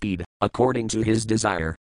great speed, according to his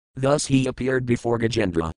desire. Thus he appeared before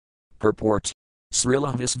Gajendra. Purport.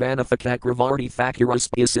 Srila Visvanathakakravarti Thakura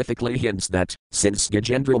specifically hints that, since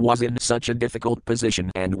Gajendra was in such a difficult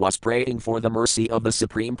position and was praying for the mercy of the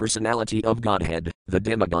Supreme Personality of Godhead, the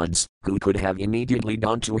demigods, who could have immediately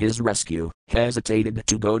gone to his rescue, hesitated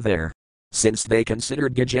to go there. Since they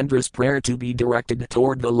considered Gajendra's prayer to be directed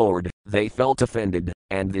toward the Lord, they felt offended,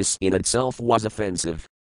 and this in itself was offensive.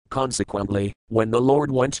 Consequently, when the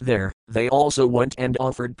Lord went there, they also went and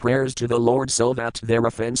offered prayers to the Lord so that their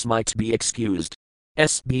offense might be excused.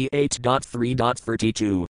 SB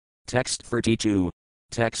 8.3.32. Text 32.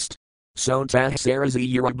 Text. Sontah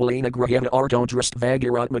Sarazi Yurabalina Grahita Artodrist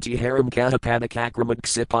Vagirutmati Haram Katapadakakramat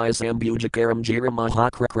Ksipis Ambujakaram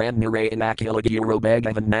Jiramahakrakran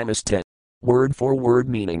Narayanakilagurobagavan Namaste. Word for word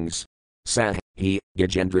meanings. Sah, he,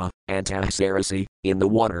 Gajendra, Antah Sarasi, in the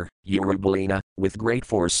water, Yurabalina, with great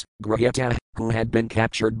force, Grahita, who had been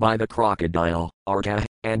captured by the crocodile, Arta,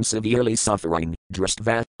 and severely suffering,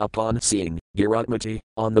 Dristva, upon seeing, Girutmati,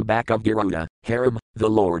 on the back of Garuda, Haram, the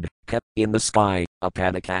Lord, kept, in the sky,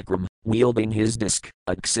 Apadakakram, wielding his disc,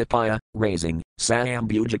 Aksipaya, raising,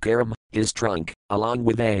 Sayambujakaram, his trunk, along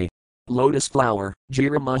with a lotus flower,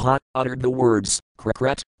 Jiramahat, uttered the words,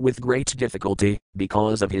 Krakret, with great difficulty,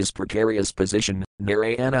 because of his precarious position,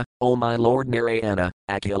 Narayana, O my Lord Narayana,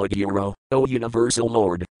 Akilaguru, O Universal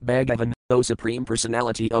Lord, Bhagavan, O Supreme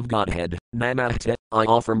Personality of Godhead, Namaste, I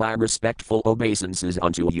offer my respectful obeisances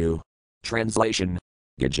unto you. Translation.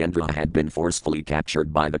 Gajendra had been forcefully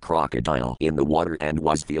captured by the crocodile in the water and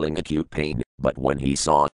was feeling acute pain, but when he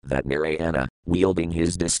saw that Narayana, wielding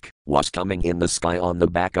his disc, was coming in the sky on the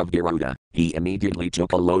back of Garuda, he immediately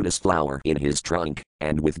took a lotus flower in his trunk,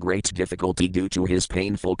 and with great difficulty due to his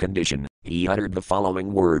painful condition, he uttered the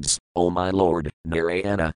following words, O my Lord,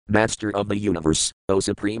 Narayana, Master of the Universe, O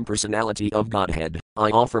Supreme Personality of Godhead,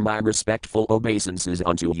 I offer my respectful obeisances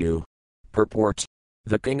unto you. Purport.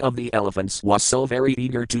 The king of the elephants was so very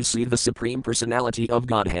eager to see the Supreme Personality of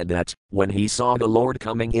Godhead that, when he saw the Lord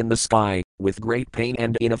coming in the sky, with great pain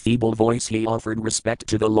and in a feeble voice he offered respect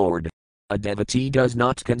to the Lord. A devotee does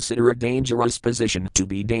not consider a dangerous position to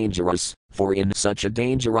be dangerous, for in such a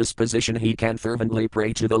dangerous position he can fervently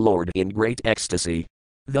pray to the Lord in great ecstasy.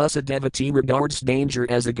 Thus a devotee regards danger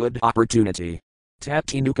as a good opportunity.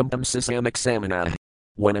 Taptinukam sisamiksamana.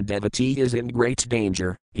 When a devotee is in great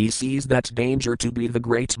danger, he sees that danger to be the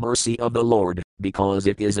great mercy of the Lord, because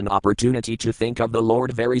it is an opportunity to think of the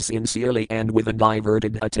Lord very sincerely and with a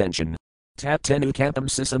diverted attention. Taptenukantam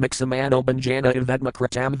sisamiksamanobanjana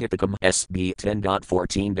ivadmakratam vipakam SB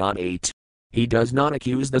 10.14.8. He does not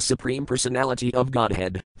accuse the Supreme Personality of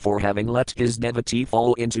Godhead for having let his devotee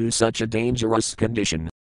fall into such a dangerous condition.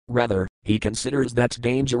 Rather, he considers that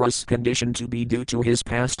dangerous condition to be due to his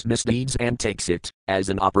past misdeeds and takes it as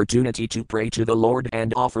an opportunity to pray to the Lord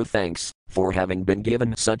and offer thanks for having been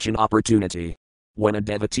given such an opportunity. When a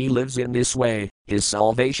devotee lives in this way, his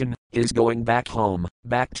salvation, his going back home,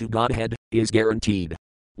 back to Godhead, is guaranteed.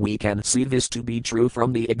 We can see this to be true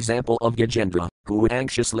from the example of Gajendra, who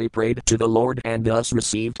anxiously prayed to the Lord and thus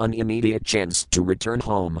received an immediate chance to return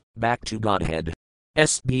home, back to Godhead.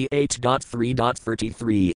 SB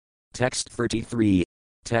 8.3.33. Text 33.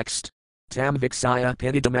 Text. Tam Vixaya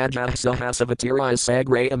Pinidamajah Sahasavatirai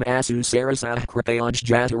Sagrayam Asu Sarasah Kripayaj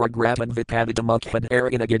Jatara Grapan Vipadidamukhed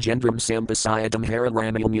Arina Gajendram Sampasayadam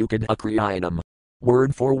Hararamil Mukad Akriyanam.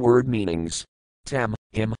 Word for word meanings. Tam,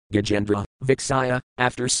 him, Gajendra, Vixaya,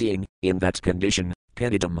 after seeing, in that condition,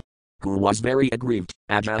 Pinidam, who was very aggrieved,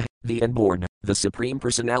 Aja, the unborn, the Supreme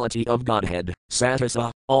Personality of Godhead,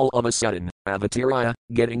 Satasa, all of a sudden, Avatarya,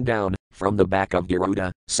 getting down, from the back of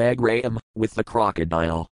Garuda, Sagrayam, with the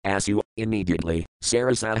crocodile, Asu, immediately,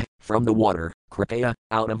 Sarasa, from the water, Kripaya,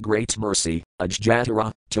 out of great mercy,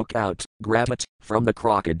 Ajjatara, took out, Gravat, from the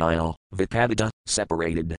crocodile, Vipadita,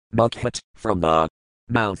 separated, Mukhat, from the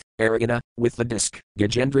mouth, Aragana, with the disc,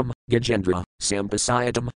 Gajendra,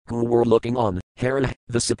 Sampasayatam, who were looking on, Hara,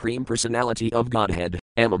 the Supreme Personality of Godhead,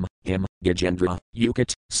 Emam, him, Gajendra,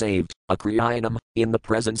 Yukat, saved, Akriyanam, in the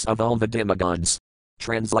presence of all the demigods.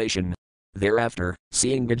 Translation. Thereafter,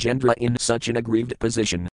 seeing Gajendra in such an aggrieved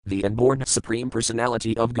position, the unborn Supreme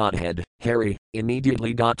Personality of Godhead, Hari,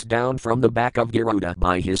 immediately got down from the back of Garuda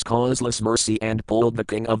by his causeless mercy and pulled the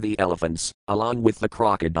king of the elephants, along with the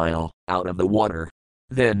crocodile, out of the water.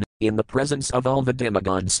 Then, in the presence of all the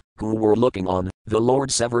demigods, who were looking on, the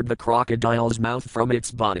Lord severed the crocodile's mouth from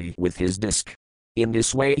its body with his disc. In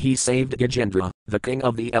this way he saved Gajendra, the king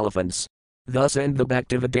of the elephants. Thus end the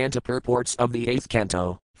Bhaktivedanta purports of the 8th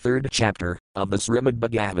canto, 3rd chapter, of the Srimad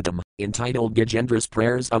Bhagavatam, entitled Gajendra's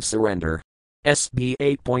Prayers of Surrender. SB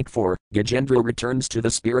 8.4, Gajendra returns to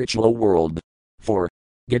the spiritual world. 4.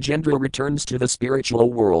 Gajendra returns to the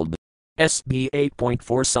spiritual world. SB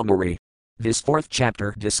 8.4 Summary. This 4th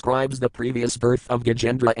chapter describes the previous birth of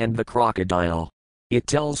Gajendra and the crocodile. It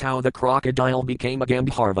tells how the crocodile became a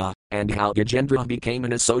Gandharva, and how Gajendra became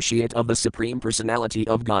an associate of the Supreme Personality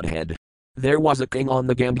of Godhead. There was a king on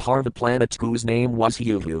the Gandharva planet whose name was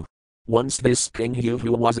Huhu. Once this king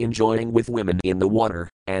Huhu was enjoying with women in the water,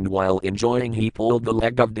 and while enjoying he pulled the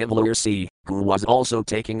leg of Devalarsi, who was also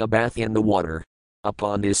taking a bath in the water.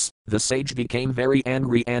 Upon this, the sage became very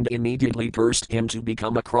angry and immediately cursed him to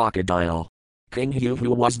become a crocodile. King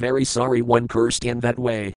Huhu was very sorry when cursed in that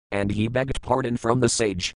way, and he begged pardon from the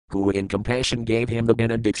sage, who in compassion gave him the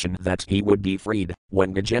benediction that he would be freed,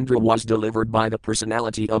 when Gajendra was delivered by the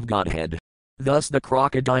personality of Godhead. Thus the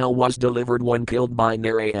crocodile was delivered when killed by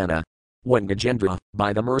Narayana. When Gajendra,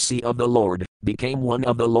 by the mercy of the Lord, became one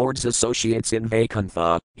of the Lord's associates in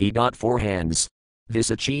Vaikuntha, he got 4 hands.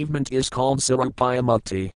 This achievement is called Sarupaya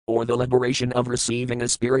Mukti, or the liberation of receiving a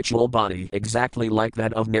spiritual body exactly like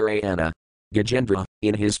that of Narayana. Gajendra,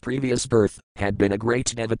 in his previous birth, had been a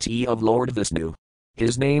great devotee of Lord Vishnu.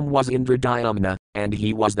 His name was Indradyumna, and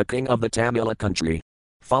he was the king of the Tamila country.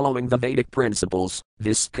 Following the Vedic principles,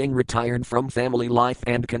 this king retired from family life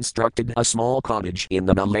and constructed a small cottage in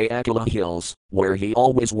the Malayakula hills, where he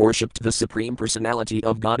always worshipped the Supreme Personality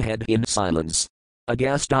of Godhead in silence.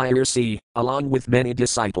 Agastya, along with many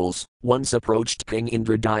disciples, once approached King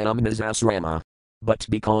Indradyumna's asrama. But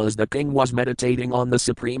because the king was meditating on the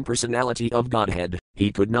Supreme Personality of Godhead,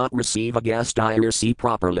 he could not receive Agastya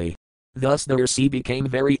properly. Thus the Rsi became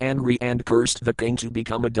very angry and cursed the king to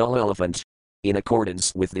become a dull elephant. In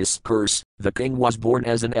accordance with this curse, the king was born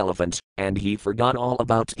as an elephant, and he forgot all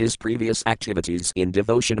about his previous activities in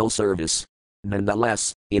devotional service.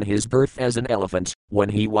 Nonetheless, in his birth as an elephant, when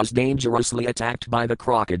he was dangerously attacked by the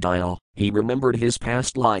crocodile, he remembered his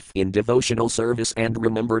past life in devotional service and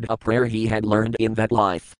remembered a prayer he had learned in that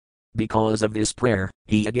life. Because of this prayer,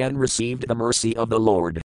 he again received the mercy of the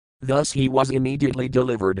Lord. Thus he was immediately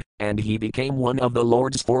delivered, and he became one of the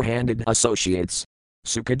Lord's 4-handed associates.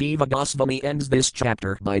 Sukadeva Goswami ends this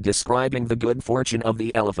chapter by describing the good fortune of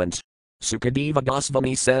the elephant. Sukadeva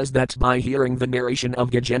Goswami says that by hearing the narration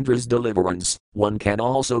of Gajendra's deliverance, one can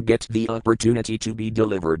also get the opportunity to be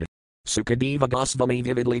delivered. Sukadeva Goswami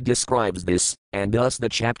vividly describes this, and thus the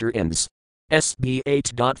chapter ends. SB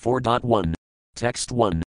 8.4.1. Text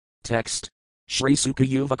 1. Text. Shri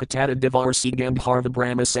Sukayuva Tata Divarsi Gandharva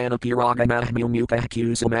Brahmasana Piraga Mahmumukah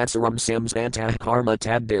Kusumatsaram Samsantah Karma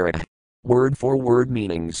Taddarah. Word for word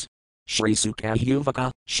meanings. Shri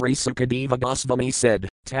Sukayuvaka, Shri Sukadeva Goswami said,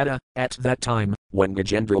 Tata, at that time, when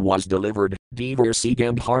Gajendra was delivered, Devarsi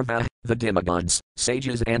Gandharva, the demigods,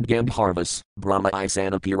 sages and Gandharvas, Brahma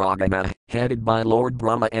Isana Piragama, headed by Lord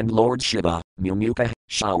Brahma and Lord Shiva, Mumuka,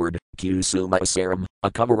 showered, Kusuma Asaram,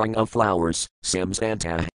 a covering of flowers,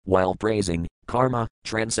 Samsanta, while praising, Karma,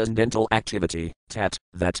 transcendental activity, Tat,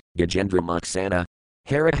 that, Gajendra Moksana,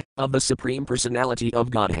 Hara, of the Supreme Personality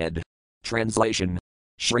of Godhead. Translation.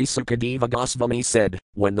 Shri Sukadeva Goswami said,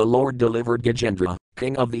 when the Lord delivered Gajendra,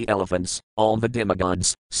 king of the elephants, all the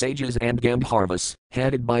demigods, sages and Gandharvas,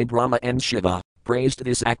 headed by Brahma and Shiva, praised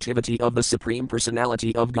this activity of the Supreme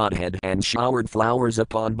Personality of Godhead and showered flowers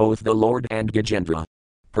upon both the Lord and Gajendra.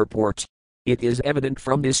 Purport. It is evident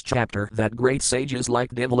from this chapter that great sages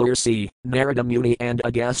like Devalarsi, Narada Muni and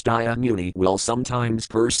Agastya Muni will sometimes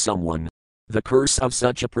curse someone. The curse of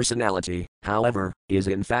such a personality, however, is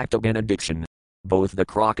in fact a benediction. Both the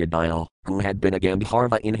crocodile, who had been a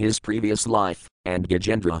Gandharva in his previous life, and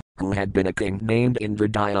Gajendra, who had been a king named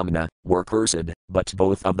Indradyumna, were cursed, but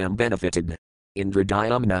both of them benefited.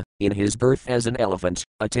 Indradyumna, in his birth as an elephant,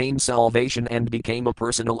 attained salvation and became a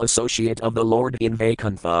personal associate of the Lord in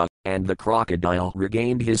Vaikuntha, and the crocodile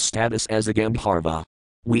regained his status as a Gandharva.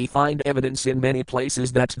 We find evidence in many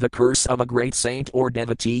places that the curse of a great saint or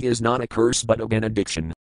devotee is not a curse but a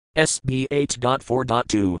benediction. SB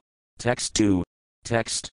 8.4.2. Text 2.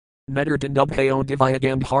 Text. Nedardandubhayo divaya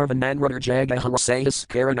Gandharvananruddar jagaharasayas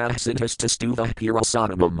karanah siddhastastuva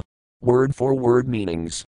pirasadamam. Word for word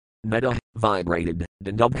meanings. Neda, vibrated,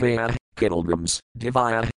 Dandubhaya, kilograms,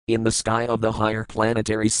 Divaya, in the sky of the higher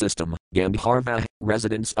planetary system, Gandharva,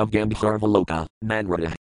 residents of Gandharvaloka,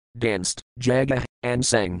 Nanruddha, danced, Jaga, and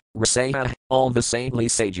sang, Rasaya, all the saintly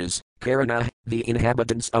sages, Karana, the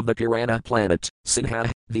inhabitants of the Karana planet,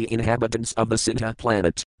 Siddha, the inhabitants of the Siddha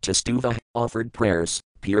planet, Tastuva, offered prayers,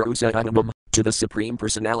 Purusadamam, to the Supreme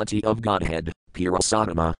Personality of Godhead,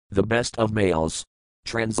 Purusadama, the best of males.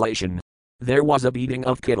 Translation. There was a beating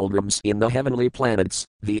of kilograms in the heavenly planets,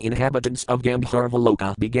 the inhabitants of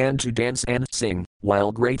Gandharvaloka began to dance and sing,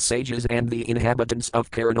 while great sages and the inhabitants of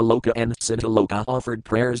Karanaloka and Siddhaloka offered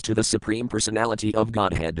prayers to the Supreme Personality of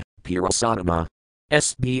Godhead, Purusadama.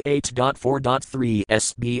 SB 8.4.3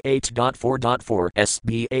 SB 8.4.4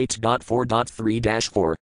 SB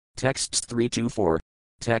 8.4.3-4. Texts 3-4.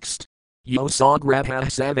 Text.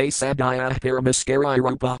 Yosagrabha save sadaya paramaskarai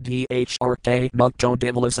rupa dhrk mukto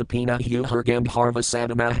divilasapina huhergambharva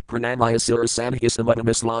sadama pranamaya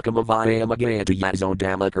sirasadhisamadamaslakamavayamagayata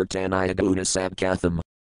yazodama kirtanaya guna sabkatham.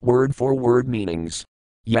 Word for word meanings.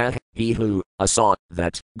 Yah, he who, saw,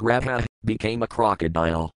 that, grabha, became a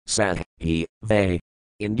crocodile, sad, he, they.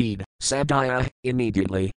 Indeed, sadaya,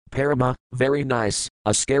 immediately, parama, very nice,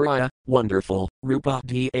 askaraya, wonderful, rupa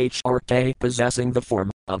dhrk possessing the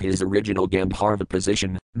form, of his original Gandharva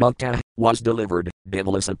position, mukta, was delivered,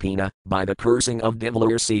 divilasapina, by the cursing of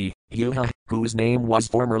Divilarsi, Yuha, whose name was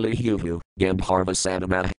formerly Yuhu, Gandharva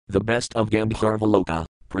Sadama, the best of Gandharvaloka,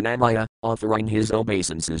 pranamaya, offering his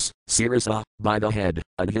obeisances, sirasa, by the head,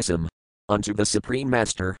 adhisam, unto the Supreme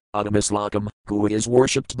Master, Adamaslakam, who is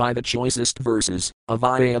worshipped by the choicest verses,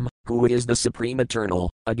 Avayam, who is the Supreme Eternal,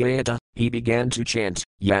 Agayata, he began to chant,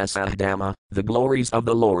 Yasahdama, the glories of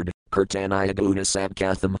the Lord, Kirtanaya Guna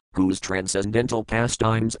Sabkatham, whose transcendental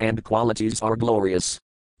pastimes and qualities are glorious.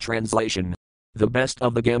 Translation. The best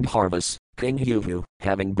of the Gandharvas, King Yuhu,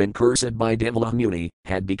 having been cursed by Divala Muni,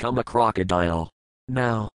 had become a crocodile.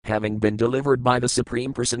 Now, having been delivered by the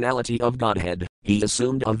Supreme Personality of Godhead, he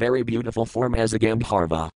assumed a very beautiful form as a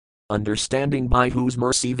Gandharva. Understanding by whose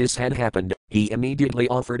mercy this had happened, he immediately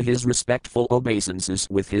offered his respectful obeisances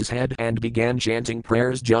with his head and began chanting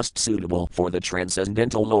prayers just suitable for the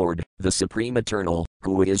Transcendental Lord, the Supreme Eternal,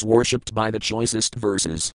 who is worshipped by the choicest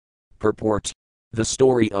verses. Purport. The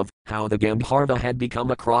story of how the Gandharva had become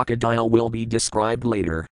a crocodile will be described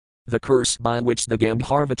later. The curse by which the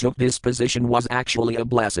Gandharva took this position was actually a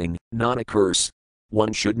blessing, not a curse.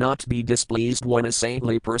 One should not be displeased when a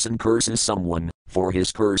saintly person curses someone, for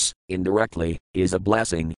his curse, indirectly, is a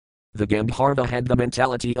blessing. The Gandharva had the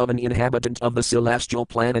mentality of an inhabitant of the celestial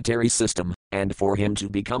planetary system, and for him to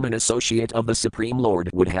become an associate of the Supreme Lord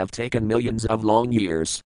would have taken millions of long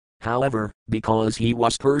years. However, because he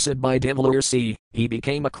was cursed by Divilarsi, he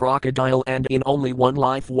became a crocodile and in only one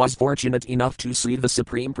life was fortunate enough to see the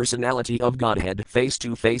Supreme Personality of Godhead face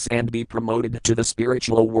to face and be promoted to the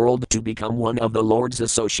spiritual world to become one of the Lord's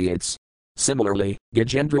associates. Similarly,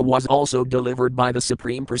 Gajendra was also delivered by the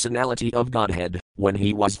Supreme Personality of Godhead, when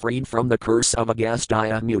he was freed from the curse of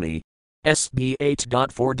Agastya Muni. SB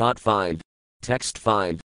 8.4.5. Text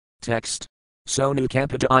 5. Text. Sonu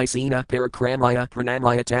Kapita Isena Parakramaya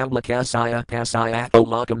Pranamaya Tamlakasaya Pasaya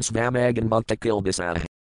Olakam Svamagan Muktakilbisa.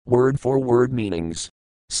 Word for word meanings.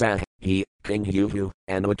 Sah, he, King Yuhu,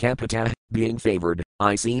 and Akapita, being favored,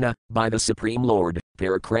 Isena, by the Supreme Lord,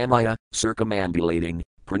 Parakramaya, circumambulating,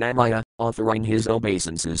 Pranamaya, offering his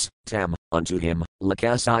obeisances, Tam, unto him,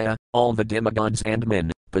 Lakasaya, all the demigods and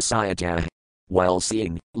men, Pasayata. While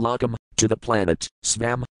seeing, Lakam, to the planet,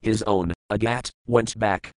 Svam, his own, Agat, went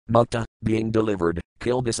back, Mukta, being delivered,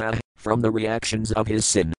 Kilbisa, from the reactions of his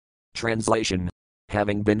sin. Translation.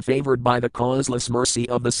 Having been favored by the causeless mercy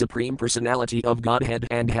of the Supreme Personality of Godhead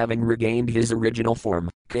and having regained his original form,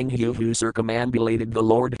 King Yuhu circumambulated the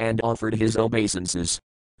Lord and offered his obeisances.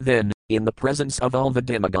 Then, in the presence of all the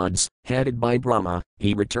demigods, headed by Brahma,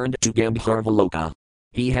 he returned to Gandharvaloka.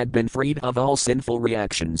 He had been freed of all sinful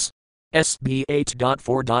reactions. SB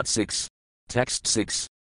 8.4.6. Text 6.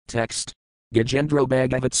 Text. Gajendro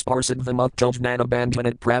Bhagavat Sparsad Vimukto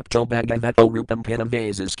Jnanabandhanat Prapto Bhagavato Rupam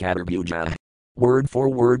Pinavasas Katarbuja. Word for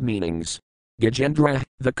word meanings. Gajendra,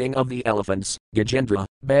 the king of the elephants, Gajendra,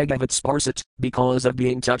 Bhagavat Sparsat, because of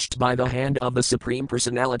being touched by the hand of the Supreme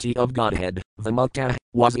Personality of Godhead, Vimukta,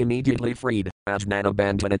 was immediately freed,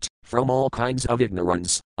 Ajnanabandhanat, from all kinds of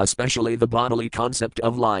ignorance, especially the bodily concept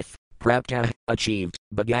of life. Prapta, achieved,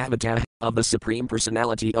 Bhagavata, of the Supreme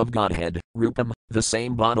Personality of Godhead, Rupam, the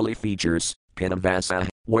same bodily features, Pinavasa,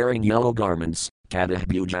 wearing yellow garments,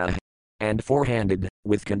 Katahbhuja, and four-handed,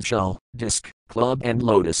 with conchal, disc, club and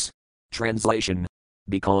lotus. Translation.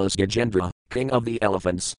 Because Gajendra, king of the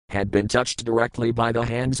elephants, had been touched directly by the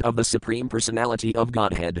hands of the Supreme Personality of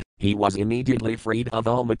Godhead, he was immediately freed of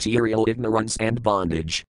all material ignorance and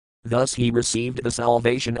bondage. Thus he received the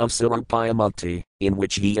salvation of Sarupaya Mukti, in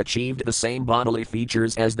which he achieved the same bodily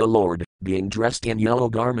features as the Lord, being dressed in yellow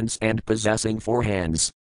garments and possessing four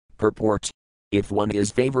hands. Purport. If one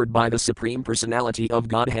is favored by the Supreme Personality of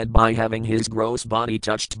Godhead by having his gross body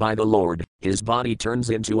touched by the Lord, his body turns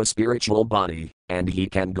into a spiritual body, and he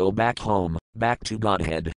can go back home, back to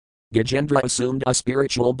Godhead. Gajendra assumed a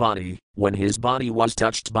spiritual body, when his body was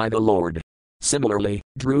touched by the Lord. Similarly,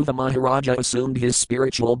 Dhruva Maharaja assumed his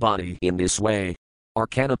spiritual body in this way.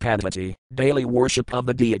 Arkanapadvati, daily worship of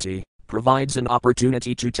the deity, provides an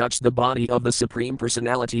opportunity to touch the body of the Supreme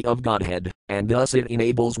Personality of Godhead, and thus it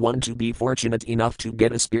enables one to be fortunate enough to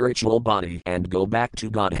get a spiritual body and go back to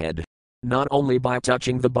Godhead. Not only by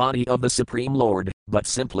touching the body of the Supreme Lord, but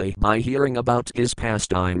simply by hearing about his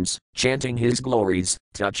pastimes, chanting his glories,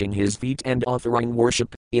 touching his feet and offering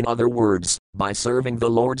worship, in other words, by serving the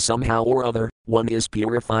Lord somehow or other, one is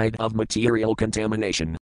purified of material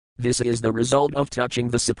contamination. This is the result of touching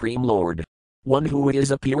the Supreme Lord. One who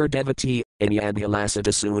is a pure devotee,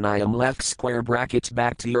 Anyadhilasatasunayam left square bracket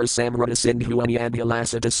Bhaktir Samrata Sindhu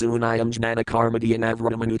Anyadhilasatasunayam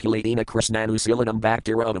Jnanakarmadyanavradamanukulayena Krisnanusilanam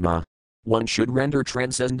Bhaktirodama. One should render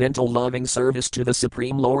transcendental loving service to the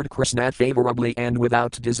Supreme Lord Krishna favorably and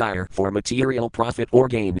without desire for material profit or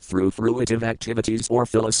gain through fruitive activities or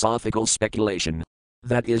philosophical speculation.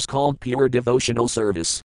 That is called pure devotional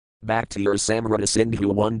service. Bhaktir Samrata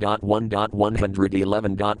Sindhu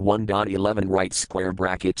 1.1.111.1.11 right square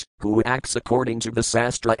bracket, who acts according to the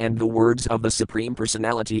Sastra and the words of the Supreme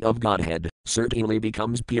Personality of Godhead, certainly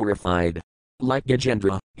becomes purified. Like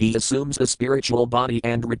Gajendra, he assumes a spiritual body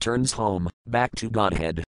and returns home, back to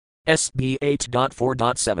Godhead. SB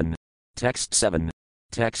 8.4.7. Text 7.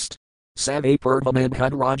 Text. Save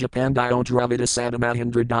Purvamabhad Raja Pandayo Dravida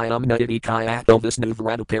Sadamahendradayam Naidikiyato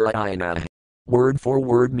Visnuvradaparayanah. Word for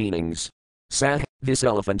word meanings. Sah, this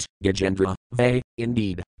elephant, Gajendra, they,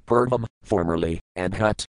 indeed, Purvam, formerly, and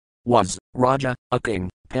Hut, was, Raja, a king,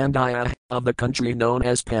 Pandaya, of the country known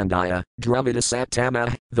as Pandaya, Dravida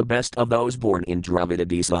Satama, the best of those born in Dravida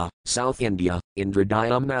Desa, South India,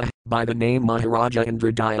 Indradayamna, by the name Maharaja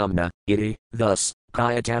Indradayamna, iti, thus,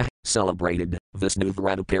 Kayata, celebrated,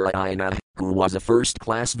 Visnuvradaparayanah, who was a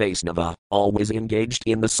first-class Vaisnava, always engaged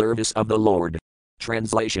in the service of the Lord.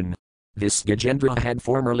 Translation. This Gajendra had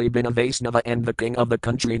formerly been a Vaisnava and the king of the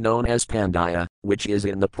country known as Pandaya, which is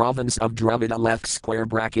in the province of Dravida left square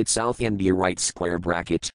bracket South India right square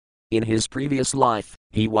bracket. In his previous life,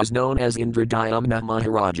 he was known as Indradayamna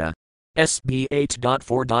Maharaja. SB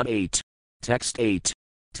 8.4.8. Text 8.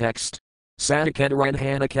 Text. Sadakadaran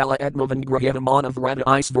Hanakala Edmovan Grahaman Vrata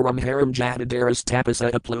Isvaram Haram Jatadaras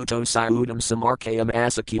Tapasa Pluto Siudam Samarkayam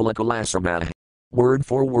Asakula Kalasramah. Word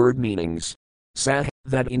for word meanings. Sah,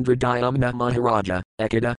 that Indradayamna Maharaja,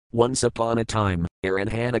 Ekada, once upon a time,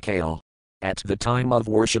 Aranhanakale. At the time of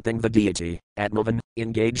worshipping the deity, Atmavan,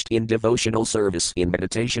 engaged in devotional service in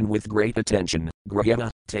meditation with great attention, Grahava,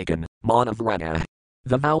 taken, Manavrata.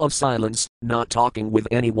 The vow of silence, not talking with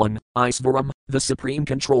anyone, Isvaram, the supreme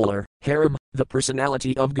controller, Haram, the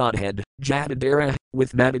personality of Godhead, Jatadara,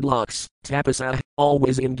 with matted locks, Tapasa,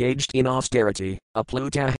 always engaged in austerity,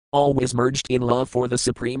 Apluta, always merged in love for the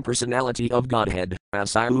supreme personality of Godhead,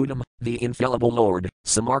 Asayudam, the infallible Lord,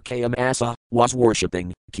 Samarkayam Asa, was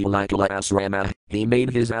worshipping, Kilakula Asrama, he made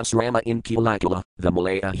his asrama in Kilakula, the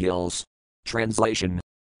Malaya hills. Translation.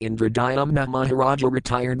 Indradayamna Maharaja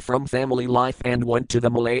retired from family life and went to the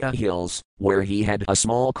Malaya hills, where he had a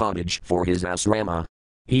small cottage for his asrama.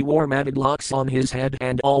 He wore matted locks on his head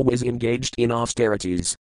and always engaged in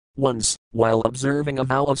austerities. Once, while observing a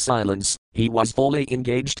vow of silence, he was fully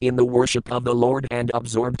engaged in the worship of the Lord and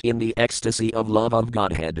absorbed in the ecstasy of love of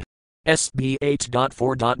Godhead. SB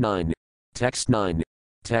 8.4.9. Text 9.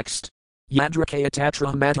 Text. Yadrakaya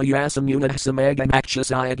Tatra Matayasamunah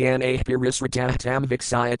Samagamakshasyagan Apirisratah Tam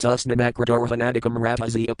Viksyatusnamakradorhanadikam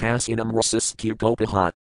Rapazia Pasinam Rasis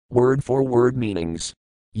Kukopahat. Word for word meanings.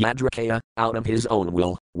 Yadrakaya, out of his own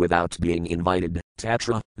will, without being invited.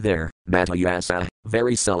 Tatra, there. Matayasa,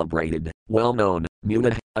 very celebrated, well known.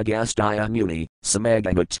 Muna, Agastya Muni,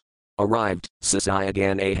 Samagamat. Arrived,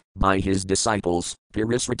 Sasayagane, by his disciples.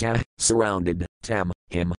 Pirisrata, surrounded. Tam,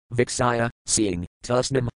 him. Viksaya, seeing.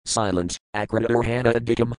 Tusnam, silent. Akradarhana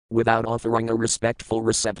adikam, without offering a respectful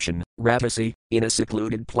reception. Ratasi, in a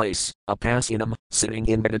secluded place. Apasinam, sitting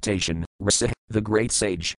in meditation. Rasa, the great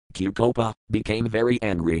sage. Kukopa, became very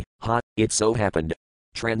angry. Hot, it so happened.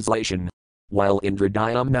 Translation. While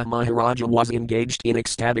Indradyumna Maharaja was engaged in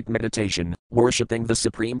ecstatic meditation, worshipping the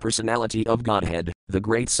Supreme Personality of Godhead, the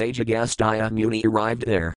great sage Agastya Muni arrived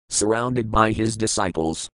there, surrounded by his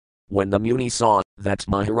disciples. When the Muni saw that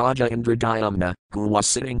Maharaja Indradyumna, who was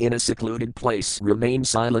sitting in a secluded place, remained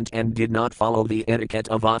silent and did not follow the etiquette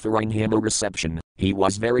of offering him a reception, he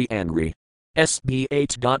was very angry. SB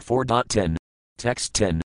 8.4.10. Text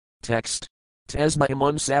 10. Text. Tesma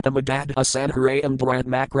imun sapamadad asanharayam dharad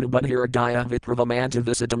makradabadhiradaya vipravamanta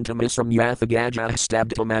visitam tamisram yathagajah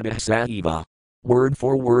stabdhamabih saiva. Word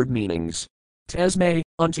for word meanings. Tesme,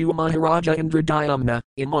 unto Maharaja Indradyumna,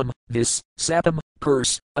 imum, this, sapam,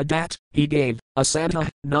 curse, adat, he gave, asanta,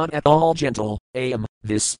 not at all gentle, ayam,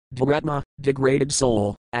 this, dharatma, degraded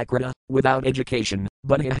soul, akrita, without education,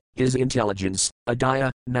 but his intelligence, adaya,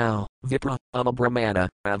 now, vipra, of a brahmana,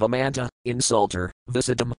 avamanta, insulter,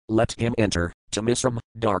 visitam, let him enter, tamisram,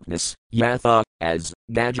 darkness, yatha, as,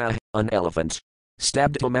 gaja, an elephant.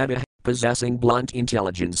 Stabdhamabha, possessing blunt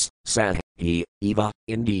intelligence, sah, he, eva,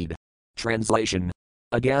 indeed. Translation.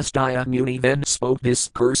 Agastya Muni then spoke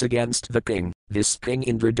this curse against the king. This king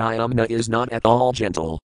Indradyumna is not at all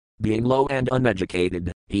gentle. Being low and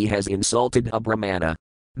uneducated, he has insulted a brahmana.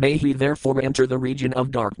 May he therefore enter the region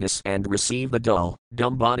of darkness and receive the dull,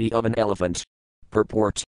 dumb body of an elephant.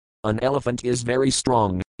 Purport. An elephant is very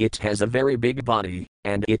strong, it has a very big body,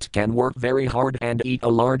 and it can work very hard and eat a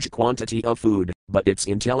large quantity of food, but its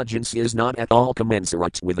intelligence is not at all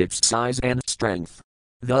commensurate with its size and strength.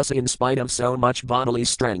 Thus, in spite of so much bodily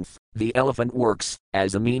strength, the elephant works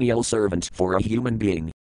as a menial servant for a human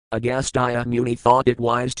being. Agastya Muni thought it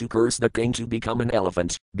wise to curse the king to become an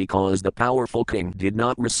elephant, because the powerful king did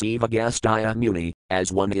not receive Agastya Muni,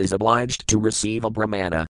 as one is obliged to receive a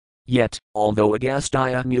brahmana. Yet, although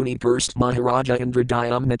Agastya Muni cursed Maharaja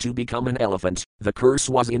Indradyumna to become an elephant, the curse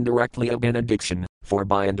was indirectly a benediction, for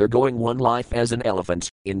by undergoing one life as an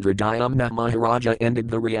elephant, Indradyumna Maharaja ended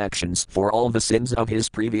the reactions for all the sins of his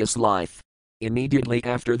previous life. Immediately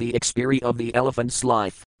after the expiry of the elephant's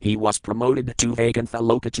life, he was promoted to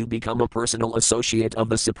Vaikuntha to become a personal associate of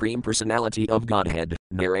the Supreme Personality of Godhead,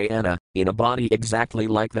 Narayana, in a body exactly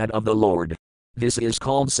like that of the Lord. This is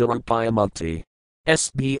called Sarupaya Mukti.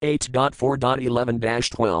 SB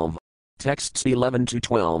 8.4.11-12. Texts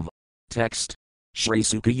 11-12. Text. Shri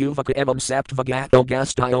Sukayuvaka evam saptvagato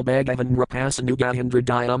gastyo bhagavan rapasanuga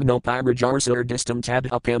Indradyumno pirajarsur distam tad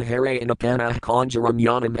apanhare in apanah conjuram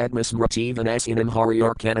yanam admasmrativanas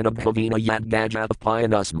hariarkanam bhavina yadgajav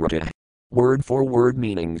payanasmrata. Word for word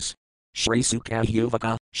meanings. Shri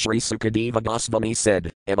Sukayuvaka, Shri Sukadeva Goswami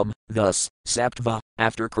said, evam, thus, Saptva,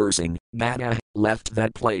 after cursing, Gada, left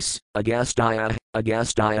that place, Agastya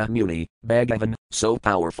Muni, Bhagavan, so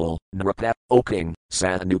powerful, Nrapa, O king,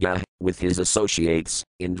 Sanuga, with his associates,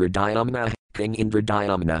 Indradyumna, King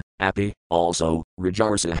Indradyumna, Api, also,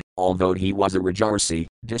 Rajarsa, although he was a Rajarsi,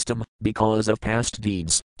 Distam, because of past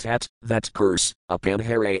deeds, Tat, that curse,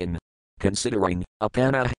 Apanharayan. Considering,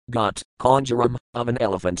 apana, got, conjurum, of an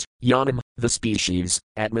elephant, yanam, the species,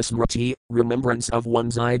 atmasmrati, remembrance of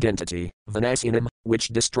one's identity, vanasinam, which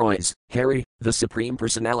destroys, hari, the Supreme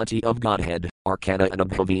Personality of Godhead, arcana and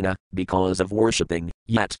abhavina, because of worshipping,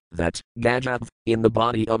 yet, that, gajav, in the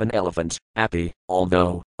body of an elephant, api,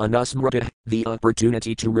 although, anusmrata, the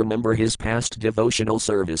opportunity to remember his past devotional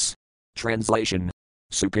service. Translation.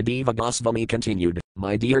 Sukadeva Goswami continued,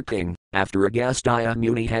 my dear king, after Agastya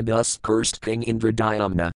Muni had thus cursed King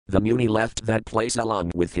Indradyumna, the Muni left that place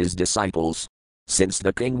along with his disciples. Since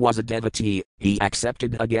the king was a devotee, he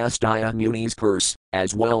accepted Agastya Muni's curse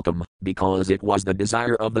as welcome, because it was the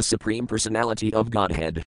desire of the Supreme Personality of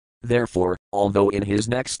Godhead. Therefore, although in his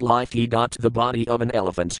next life he got the body of an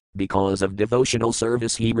elephant, because of devotional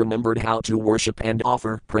service he remembered how to worship and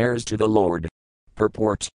offer prayers to the Lord.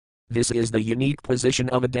 Purport. This is the unique position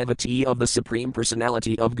of a devotee of the Supreme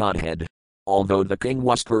Personality of Godhead. Although the king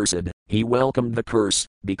was cursed, he welcomed the curse,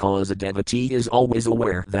 because a devotee is always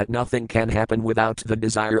aware that nothing can happen without the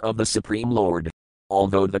desire of the Supreme Lord.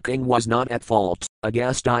 Although the king was not at fault,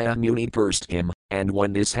 Agastya Muni cursed him, and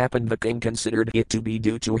when this happened the king considered it to be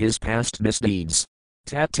due to his past misdeeds.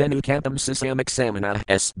 Tatenu Kampam Sisam Examina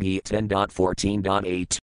SB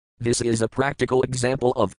 10.14.8. This is a practical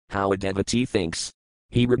example of how a devotee thinks.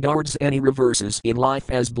 He regards any reverses in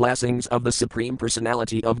life as blessings of the Supreme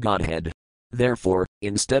Personality of Godhead. Therefore,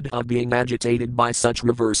 instead of being agitated by such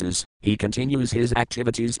reverses, he continues his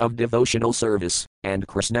activities of devotional service, and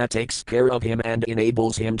Krishna takes care of him and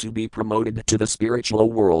enables him to be promoted to the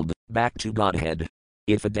spiritual world, back to Godhead.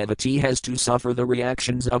 If a devotee has to suffer the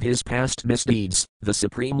reactions of his past misdeeds, the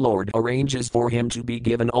Supreme Lord arranges for him to be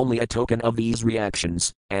given only a token of these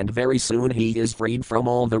reactions, and very soon he is freed from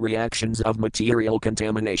all the reactions of material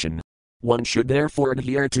contamination. One should therefore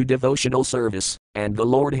adhere to devotional service, and the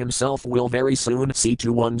Lord himself will very soon see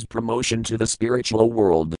to one's promotion to the spiritual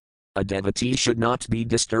world. A devotee should not be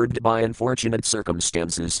disturbed by unfortunate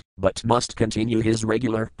circumstances, but must continue his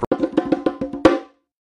regular